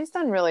she's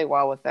done really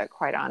well with it,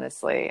 quite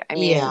honestly. I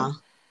mean,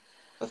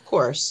 of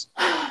course.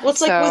 Well,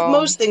 it's like with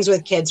most things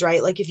with kids,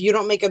 right? Like, if you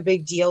don't make a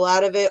big deal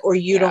out of it, or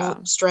you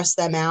don't stress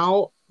them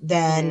out,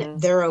 then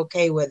they're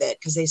okay with it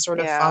because they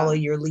sort of follow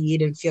your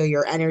lead and feel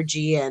your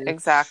energy and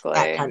that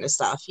kind of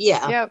stuff.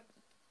 Yeah. Yep.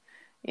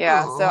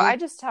 Yeah. Aww. So I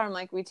just tell them,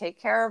 like, we take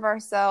care of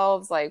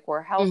ourselves. Like,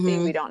 we're healthy.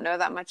 We don't know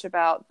that much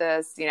about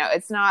this. You know,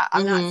 it's not,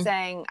 I'm not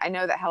saying, I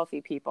know that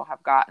healthy people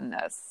have gotten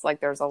this. Like,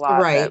 there's a lot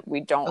that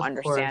we don't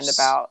understand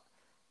about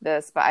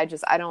this, but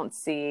I don't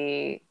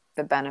see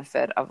the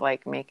benefit of,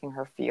 like, making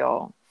her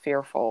feel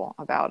fearful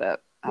about it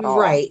at all.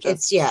 Right.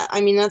 It's, I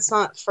mean, that's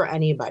not for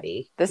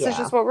anybody. This is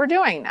just what we're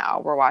doing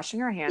now. We're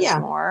washing our hands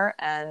more,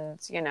 and,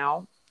 you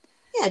know.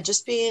 Yeah,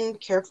 just being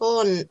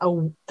careful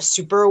and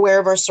super aware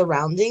of our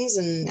surroundings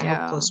and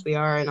how close we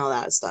are and all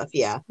that stuff.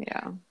 Yeah.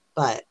 Yeah.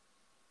 But,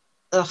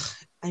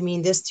 I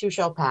mean, this too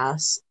shall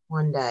pass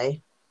one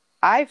day.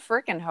 I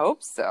freaking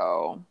hope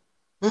so.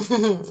 I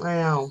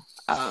know.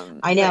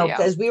 I know,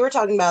 because we were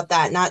talking about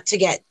that, not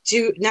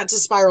to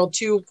spiral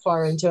too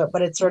far into it,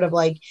 but it's sort of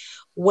like,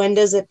 when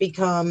does it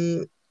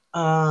become,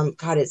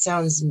 God, it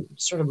sounds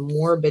sort of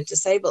morbid to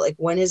say, but, like,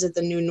 when is it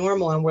the new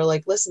normal? And we're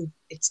like, listen,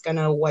 it's going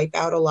to wipe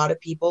out a lot of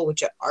people,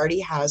 which it already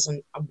has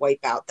a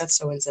wipe out. That's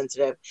so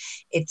insensitive.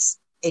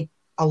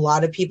 A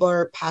lot of people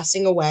are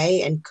passing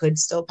away and could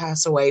still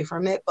pass away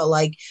from it. But,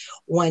 like,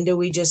 when do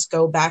we just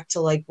go back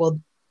to, like, well,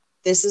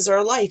 this is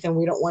our life and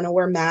we don't want to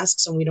wear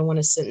masks and we don't want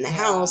to sit in the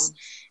house,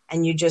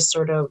 and you just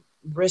sort of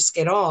risk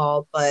it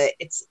all, but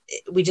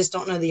we just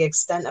don't know the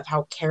extent of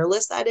how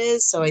careless that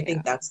is. So I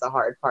think that's the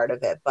hard part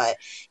of it. But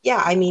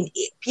I mean,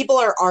 people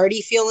are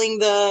already feeling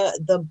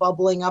the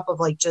bubbling up of,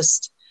 like,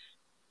 just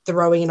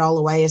throwing it all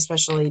away,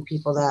 especially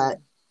people that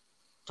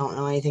don't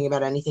know anything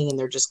about anything and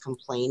they're just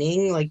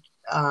complaining, like,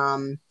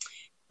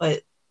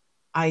 but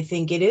I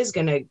think it is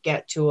going to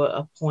get to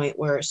a point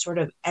where sort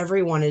of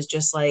everyone is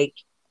just like,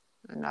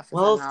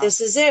 if this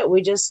is it,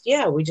 we just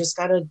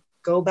got to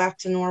go back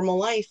to normal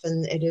life,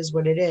 and it is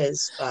what it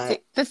is.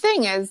 But the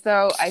thing is,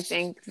 though, I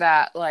think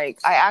that, like,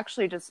 I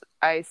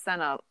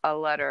sent a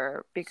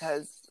letter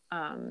because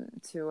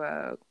to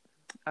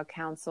a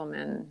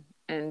councilman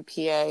in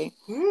PA,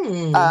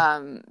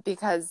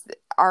 because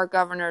our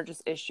governor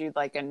just issued,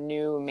 like, a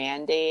new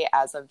mandate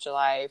as of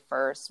July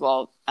 1st.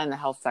 Well, and the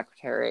health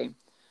secretary,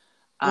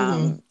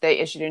 They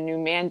issued a new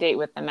mandate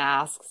with the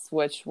masks,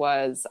 which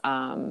was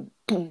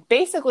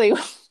basically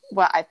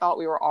what I thought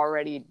we were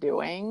already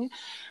doing.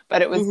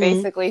 But it was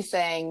basically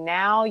saying,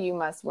 now you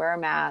must wear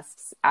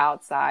masks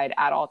outside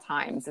at all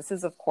times. This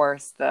is, of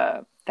course,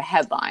 the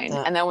headline.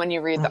 And then when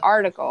you read the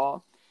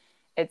article,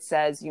 it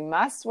says you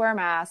must wear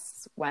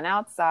masks when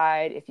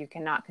outside if you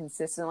cannot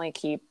consistently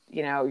keep,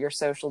 your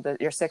 6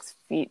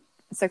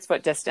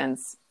 foot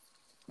distance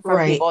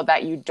from people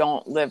that you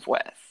don't live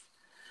with.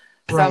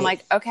 So I'm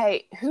like,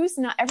 okay,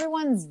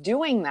 everyone's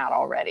doing that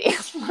already.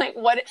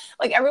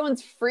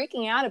 Everyone's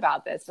freaking out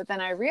about this. But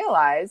then I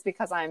realized,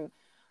 because I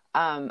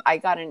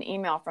got an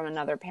email from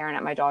another parent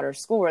at my daughter's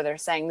school where they're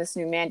saying this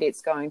new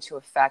mandate's going to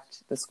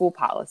affect the school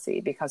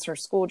policy, because her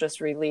school just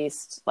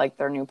released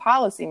their new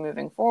policy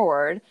moving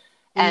forward.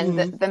 And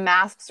the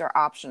masks are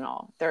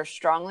optional. They're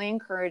strongly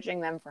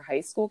encouraging them for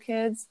high school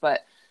kids,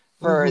 but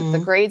for the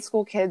grade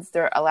school kids,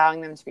 they're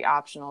allowing them to be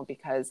optional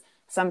because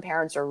some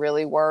parents are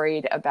really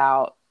worried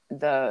about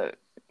the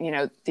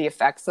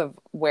effects of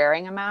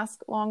wearing a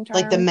mask long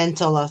term. The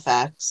mental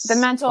effects. The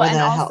mental, and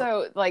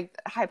also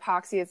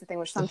hypoxia is the thing,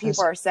 which some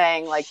people are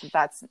saying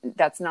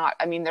that's not,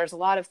 there's a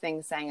lot of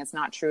things saying it's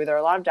not true. There are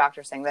a lot of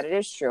doctors saying that it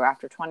is true.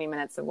 After 20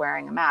 minutes of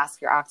wearing a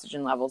mask, your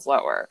oxygen level's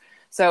lower.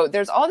 So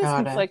there's all this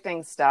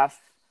conflicting stuff.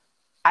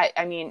 I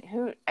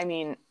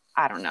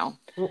don't know.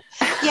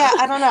 Yeah,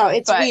 I don't know.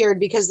 It's weird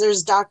because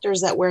there's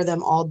doctors that wear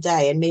them all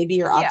day, and maybe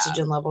your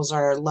oxygen levels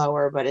are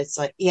lower, but it's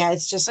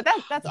it's just. But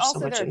that's also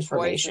so their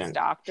choice as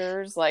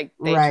doctors. They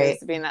chose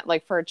to be in that.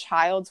 For a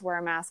child to wear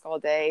a mask all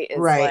day is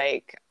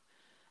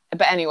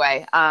But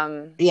anyway,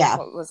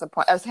 what was the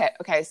point?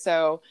 Okay,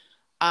 so,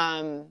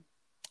 I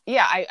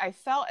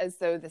felt as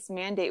though this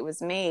mandate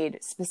was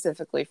made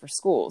specifically for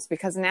schools,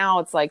 because now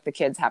it's the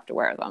kids have to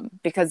wear them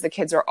because the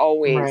kids are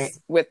always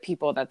with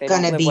people that they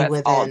don't live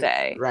with all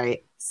day.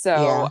 Right.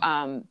 So,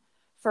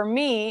 for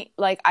me,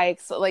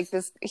 this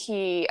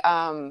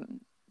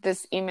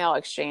email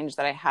exchange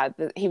that I had,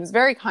 he was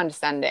very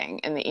condescending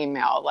in the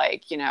email.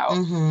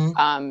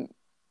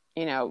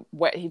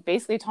 What he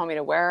basically told me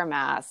to wear a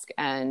mask,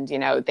 and,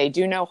 they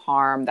do no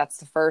harm. That's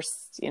the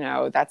first,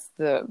 that's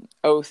the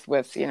oath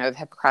with, the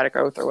Hippocratic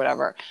Oath or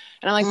whatever.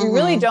 And I'm we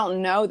really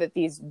don't know that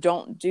these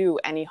don't do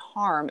any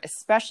harm,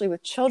 especially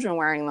with children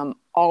wearing them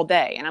all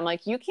day. And I'm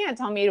you can't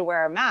tell me to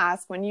wear a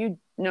mask when you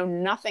know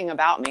nothing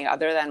about me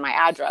other than my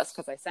address,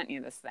 because I sent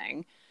you this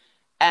thing.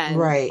 And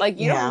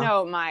you don't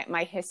know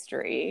my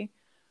history,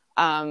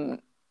 my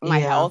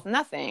health,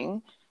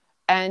 nothing.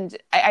 And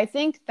I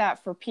think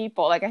that for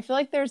people, I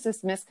feel there's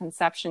this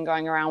misconception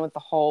going around with the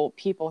whole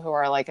people who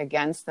are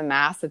against the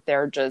mask, that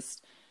they're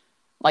just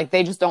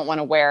they just don't want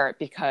to wear it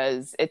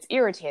because it's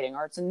irritating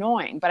or it's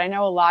annoying. But I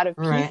know a lot of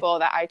people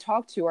that I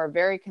talk to are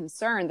very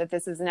concerned that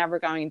this is never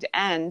going to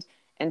end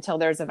until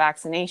there's a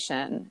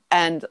vaccination.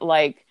 And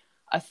a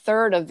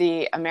third of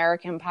the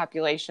American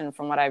population,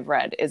 from what I've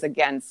read,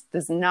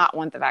 does not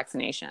want the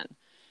vaccination.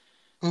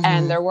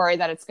 And they're worried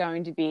that it's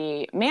going to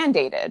be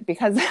mandated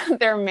because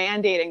they're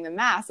mandating the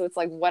mask. So it's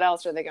what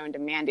else are they going to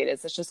mandate?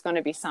 Is this just going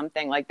to be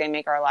something they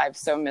make our lives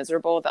so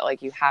miserable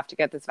that you have to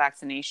get this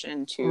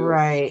vaccination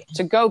to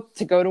go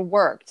to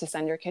work, to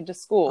send your kid to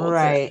school,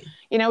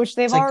 which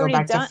they've already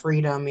done. Go back to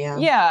freedom,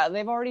 yeah,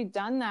 they've already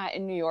done that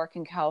in New York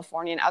and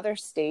California and other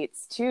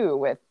states too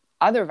with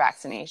other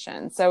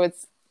vaccinations. So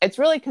it's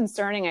really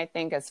concerning, I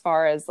think, as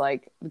far as the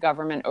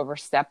government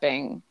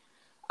overstepping.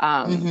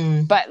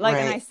 But and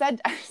I said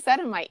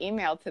in my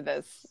email to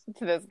this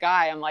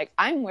guy, I'm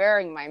I'm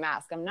wearing my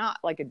mask. I'm not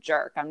a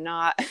jerk. I'm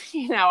not,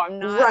 I'm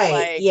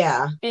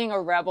not being a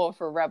rebel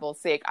for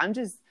rebel's sake. I'm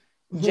just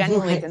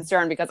genuinely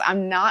concerned because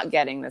I'm not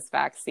getting this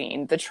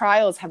vaccine. The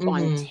trials have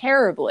gone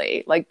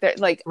terribly,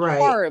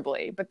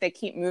 horribly, but they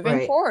keep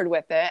moving forward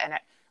with it. And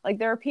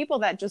there are people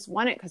that just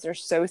want it because they're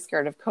so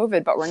scared of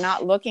COVID, but we're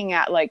not looking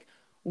at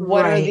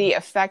what are the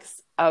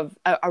effects of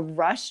a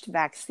rushed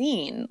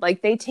vaccine?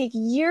 They take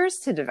years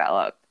to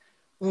develop,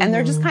 and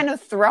they're just kind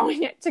of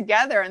throwing it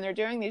together, and they're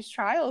doing these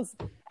trials,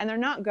 and they're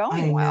not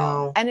going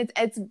well. And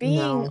it's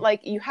being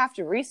you have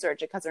to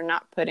research it because they're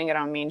not putting it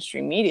on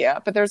mainstream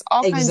media. But there's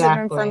all kinds of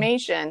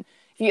information.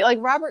 If you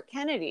Robert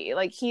Kennedy,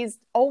 he's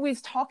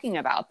always talking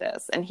about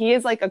this, and he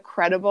is a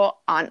credible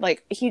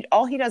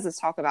all he does is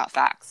talk about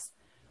facts,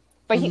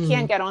 but he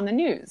can't get on the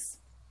news.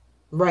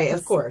 Right,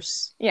 of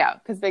course. Yeah,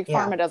 because Big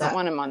Pharma doesn't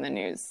want him on the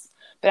news.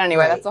 But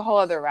anyway, that's a whole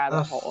other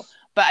rabbit hole.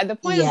 But the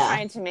point I'm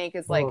trying to make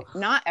is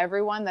not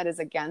everyone that is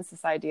against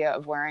this idea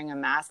of wearing a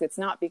mask, it's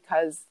not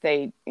because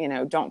they,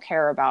 don't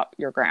care about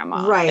your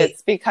grandma. Right.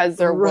 It's because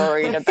they're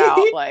worried about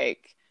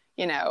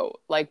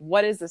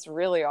what is this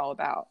really all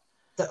about?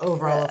 The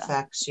overall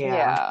effects,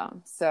 Yeah.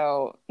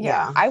 So,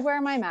 I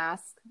wear my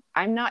mask.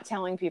 I'm not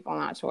telling people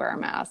not to wear a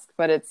mask,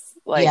 but it's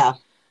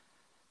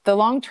the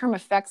long-term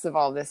effects of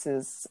all this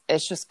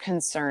it's just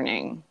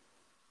concerning.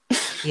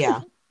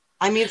 Yeah.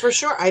 For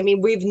sure.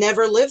 We've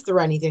never lived through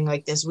anything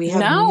like this. We have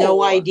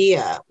no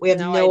idea. We have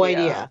no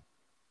idea.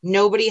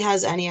 Nobody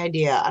has any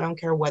idea. I don't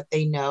care what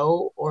they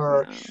know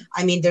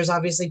there's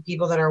obviously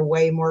people that are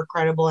way more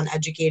credible and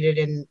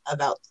educated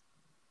about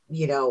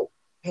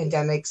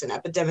pandemics and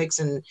epidemics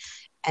and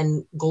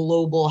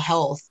global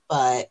health.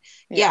 But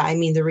yeah, I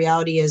mean, the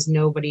reality is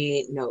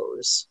nobody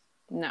knows.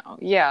 No.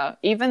 Yeah.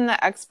 Even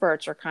the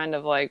experts are kind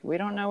of like, we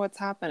don't know what's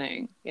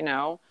happening,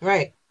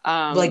 Right.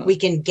 Like we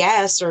can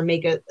guess or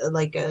make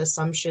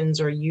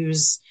assumptions or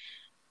use,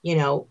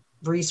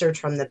 research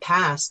from the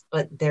past,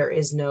 but there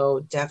is no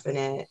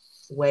definite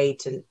way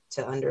to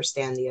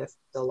understand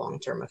the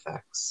long-term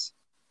effects.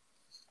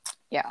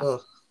 Yeah.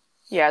 Ugh.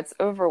 Yeah, it's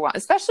overwhelming,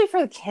 especially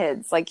for the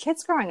kids. Like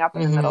kids growing up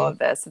in the middle of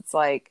this, it's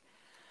like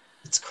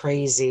it's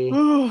crazy.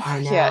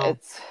 I know. Yeah,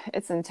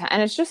 it's intense,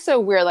 and it's just so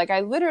weird. Like I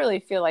literally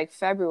feel like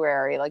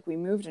February, like we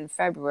moved in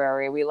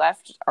February, we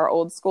left our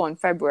old school in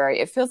February.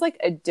 It feels like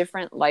a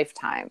different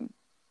lifetime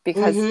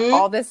because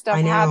all this stuff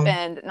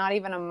happened not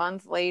even a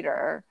month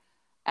later,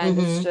 and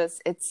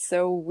it's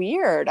so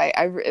weird.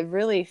 It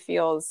really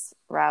feels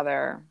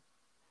rather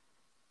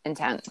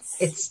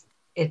intense.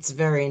 It's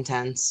very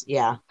intense.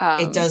 Yeah.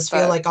 It does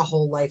feel like a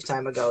whole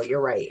lifetime ago.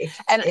 You're right.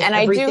 And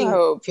I do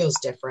hope feels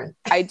different.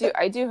 I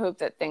do hope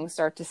that things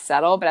start to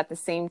settle, but at the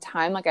same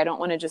time, like I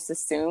don't want to just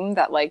assume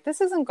that like this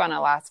isn't going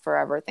to last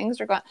forever. Things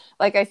are going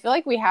like I feel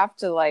like we have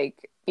to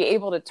like be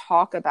able to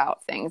talk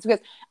about things because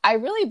I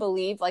really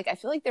believe like I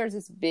feel like there's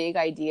this big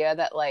idea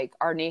that like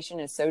our nation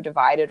is so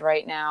divided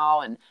right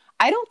now, and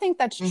I don't think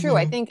that's true.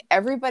 I think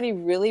everybody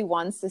really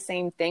wants the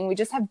same thing. We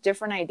just have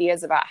different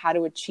ideas about how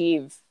to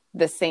achieve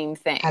the same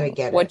thing,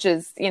 which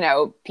is,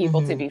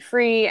 people to be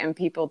free and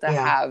people to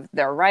have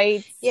their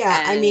rights.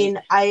 Yeah. I mean,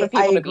 I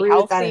agree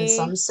with that in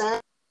some sense.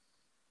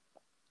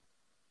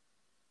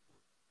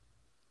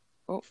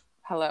 Oh,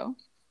 hello.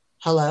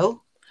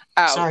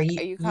 Oh, sorry.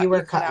 You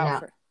were cutting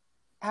out.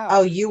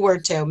 Oh, you were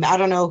too. I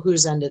don't know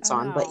whose end it's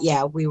on, but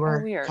yeah, we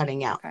were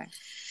cutting out. Okay.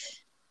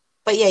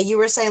 But yeah, you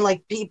were saying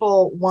like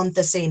people want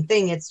the same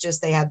thing. It's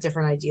just they have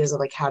different ideas of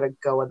like how to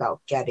go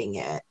about getting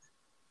it.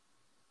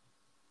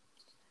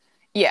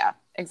 Yeah,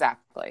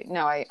 exactly.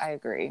 No, I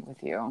agree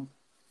with you.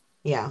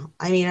 Yeah.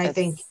 I mean, I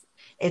think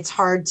it's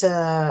hard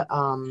to,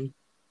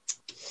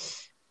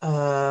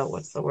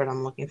 what's the word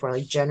I'm looking for?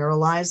 Like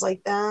generalize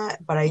like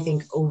that. But I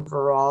think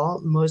overall,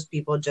 most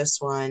people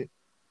just want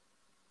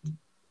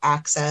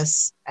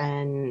access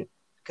and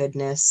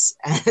goodness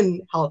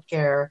and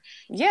healthcare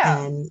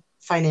and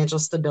financial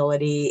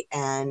stability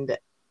and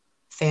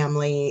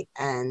family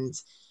and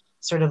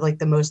sort of like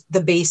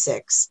the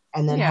basics,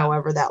 and then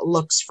however that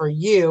looks for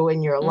you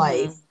in your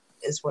life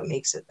is what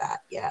makes it that.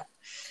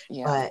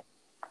 But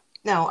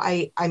no,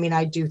 I mean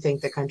I do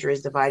think the country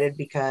is divided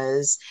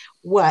because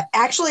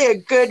actually a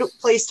good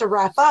place to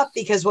wrap up,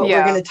 because what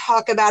we're going to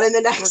talk about in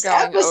the next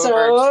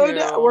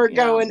episode we're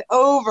going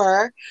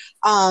over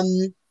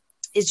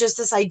is just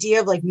this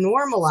idea of like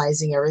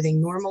normalizing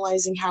everything,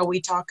 normalizing how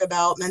we talk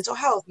about mental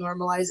health,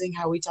 normalizing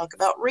how we talk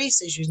about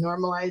race issues,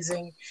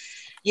 normalizing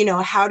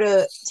how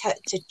to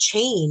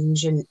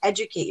change and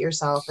educate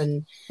yourself.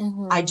 And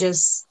I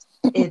just,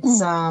 it's,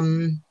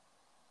 and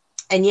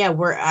yeah,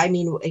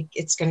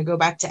 it's going to go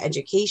back to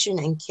education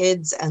and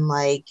kids and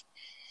like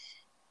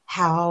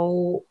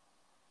how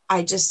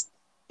I just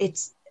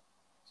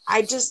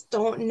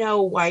don't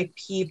know why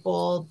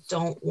people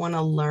don't want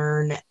to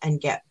learn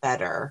and get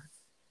better.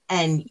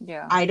 And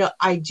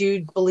I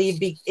do believe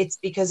it's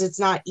because it's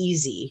not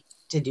easy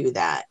to do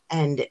that,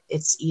 and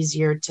it's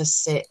easier to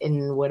sit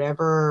in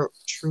whatever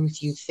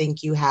truth you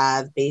think you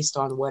have based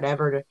on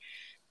whatever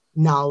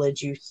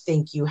knowledge you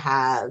think you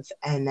have,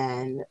 and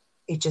then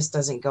it just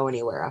doesn't go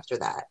anywhere after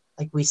that.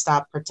 Like we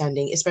stop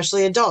pretending,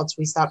 especially adults,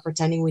 we stop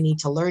pretending we need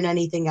to learn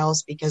anything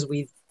else because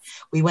we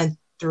went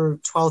through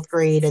 12th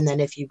grade, and then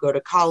if you go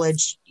to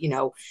college,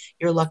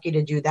 you're lucky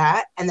to do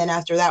that, and then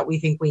after that we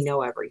think we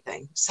know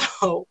everything.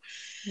 So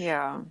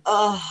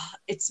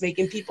it's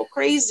making people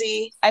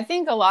crazy. I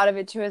think a lot of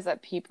it too is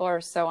that people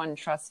are so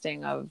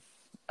untrusting of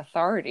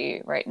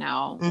authority right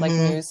now, like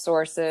news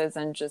sources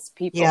and just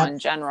people in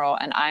general.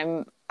 And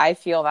I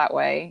feel that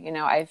way.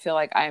 I feel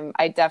like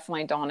I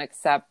definitely don't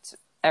accept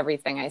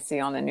everything I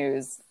see on the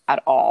news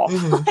at all.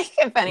 Like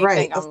if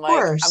anything,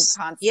 I'm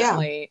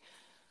constantly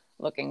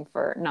looking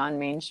for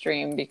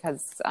non-mainstream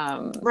because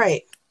I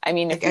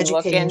mean, if you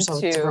look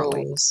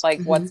into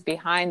like what's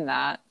behind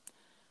that,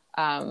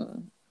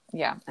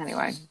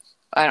 anyway,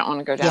 I don't want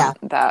to go down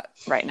that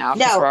right now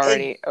because we're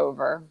already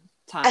over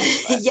time.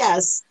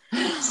 Yes.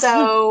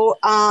 So,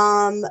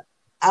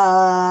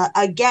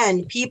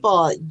 again,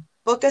 people,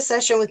 book a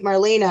session with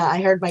Marlena.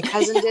 I heard my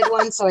cousin did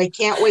one, so I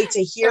can't wait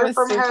to hear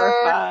from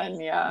her. Fun,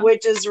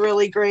 which is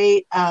really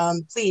great.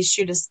 Please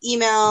shoot us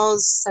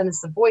emails, send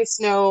us a voice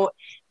note.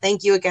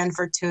 Thank you again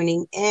for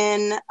tuning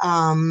in.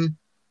 And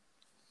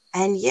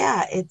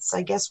yeah, it's,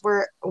 I guess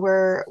we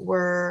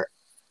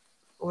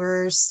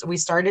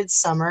started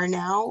summer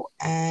now,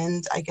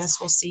 and I guess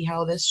we'll see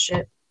how this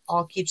shit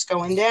all keeps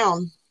going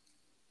down.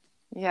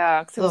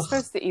 Yeah, because it was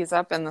supposed to ease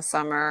up in the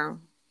summer,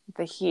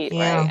 the heat,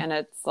 right? And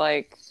it's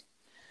like,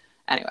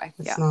 anyway,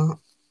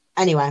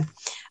 Anyway,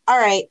 all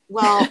right.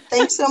 Well,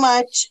 thanks so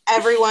much,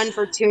 everyone,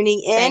 for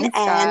tuning in. Thanks,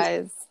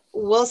 guys.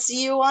 we'll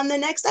see you on the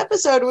next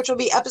episode, which will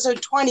be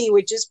episode 20,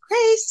 which is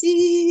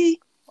crazy.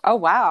 Oh,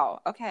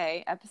 wow.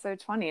 Okay. Episode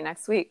 20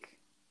 next week.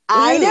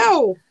 I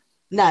know.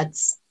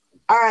 Nuts.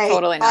 All right.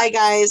 Totally Bye,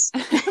 nuts.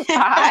 guys.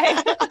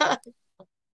 Bye.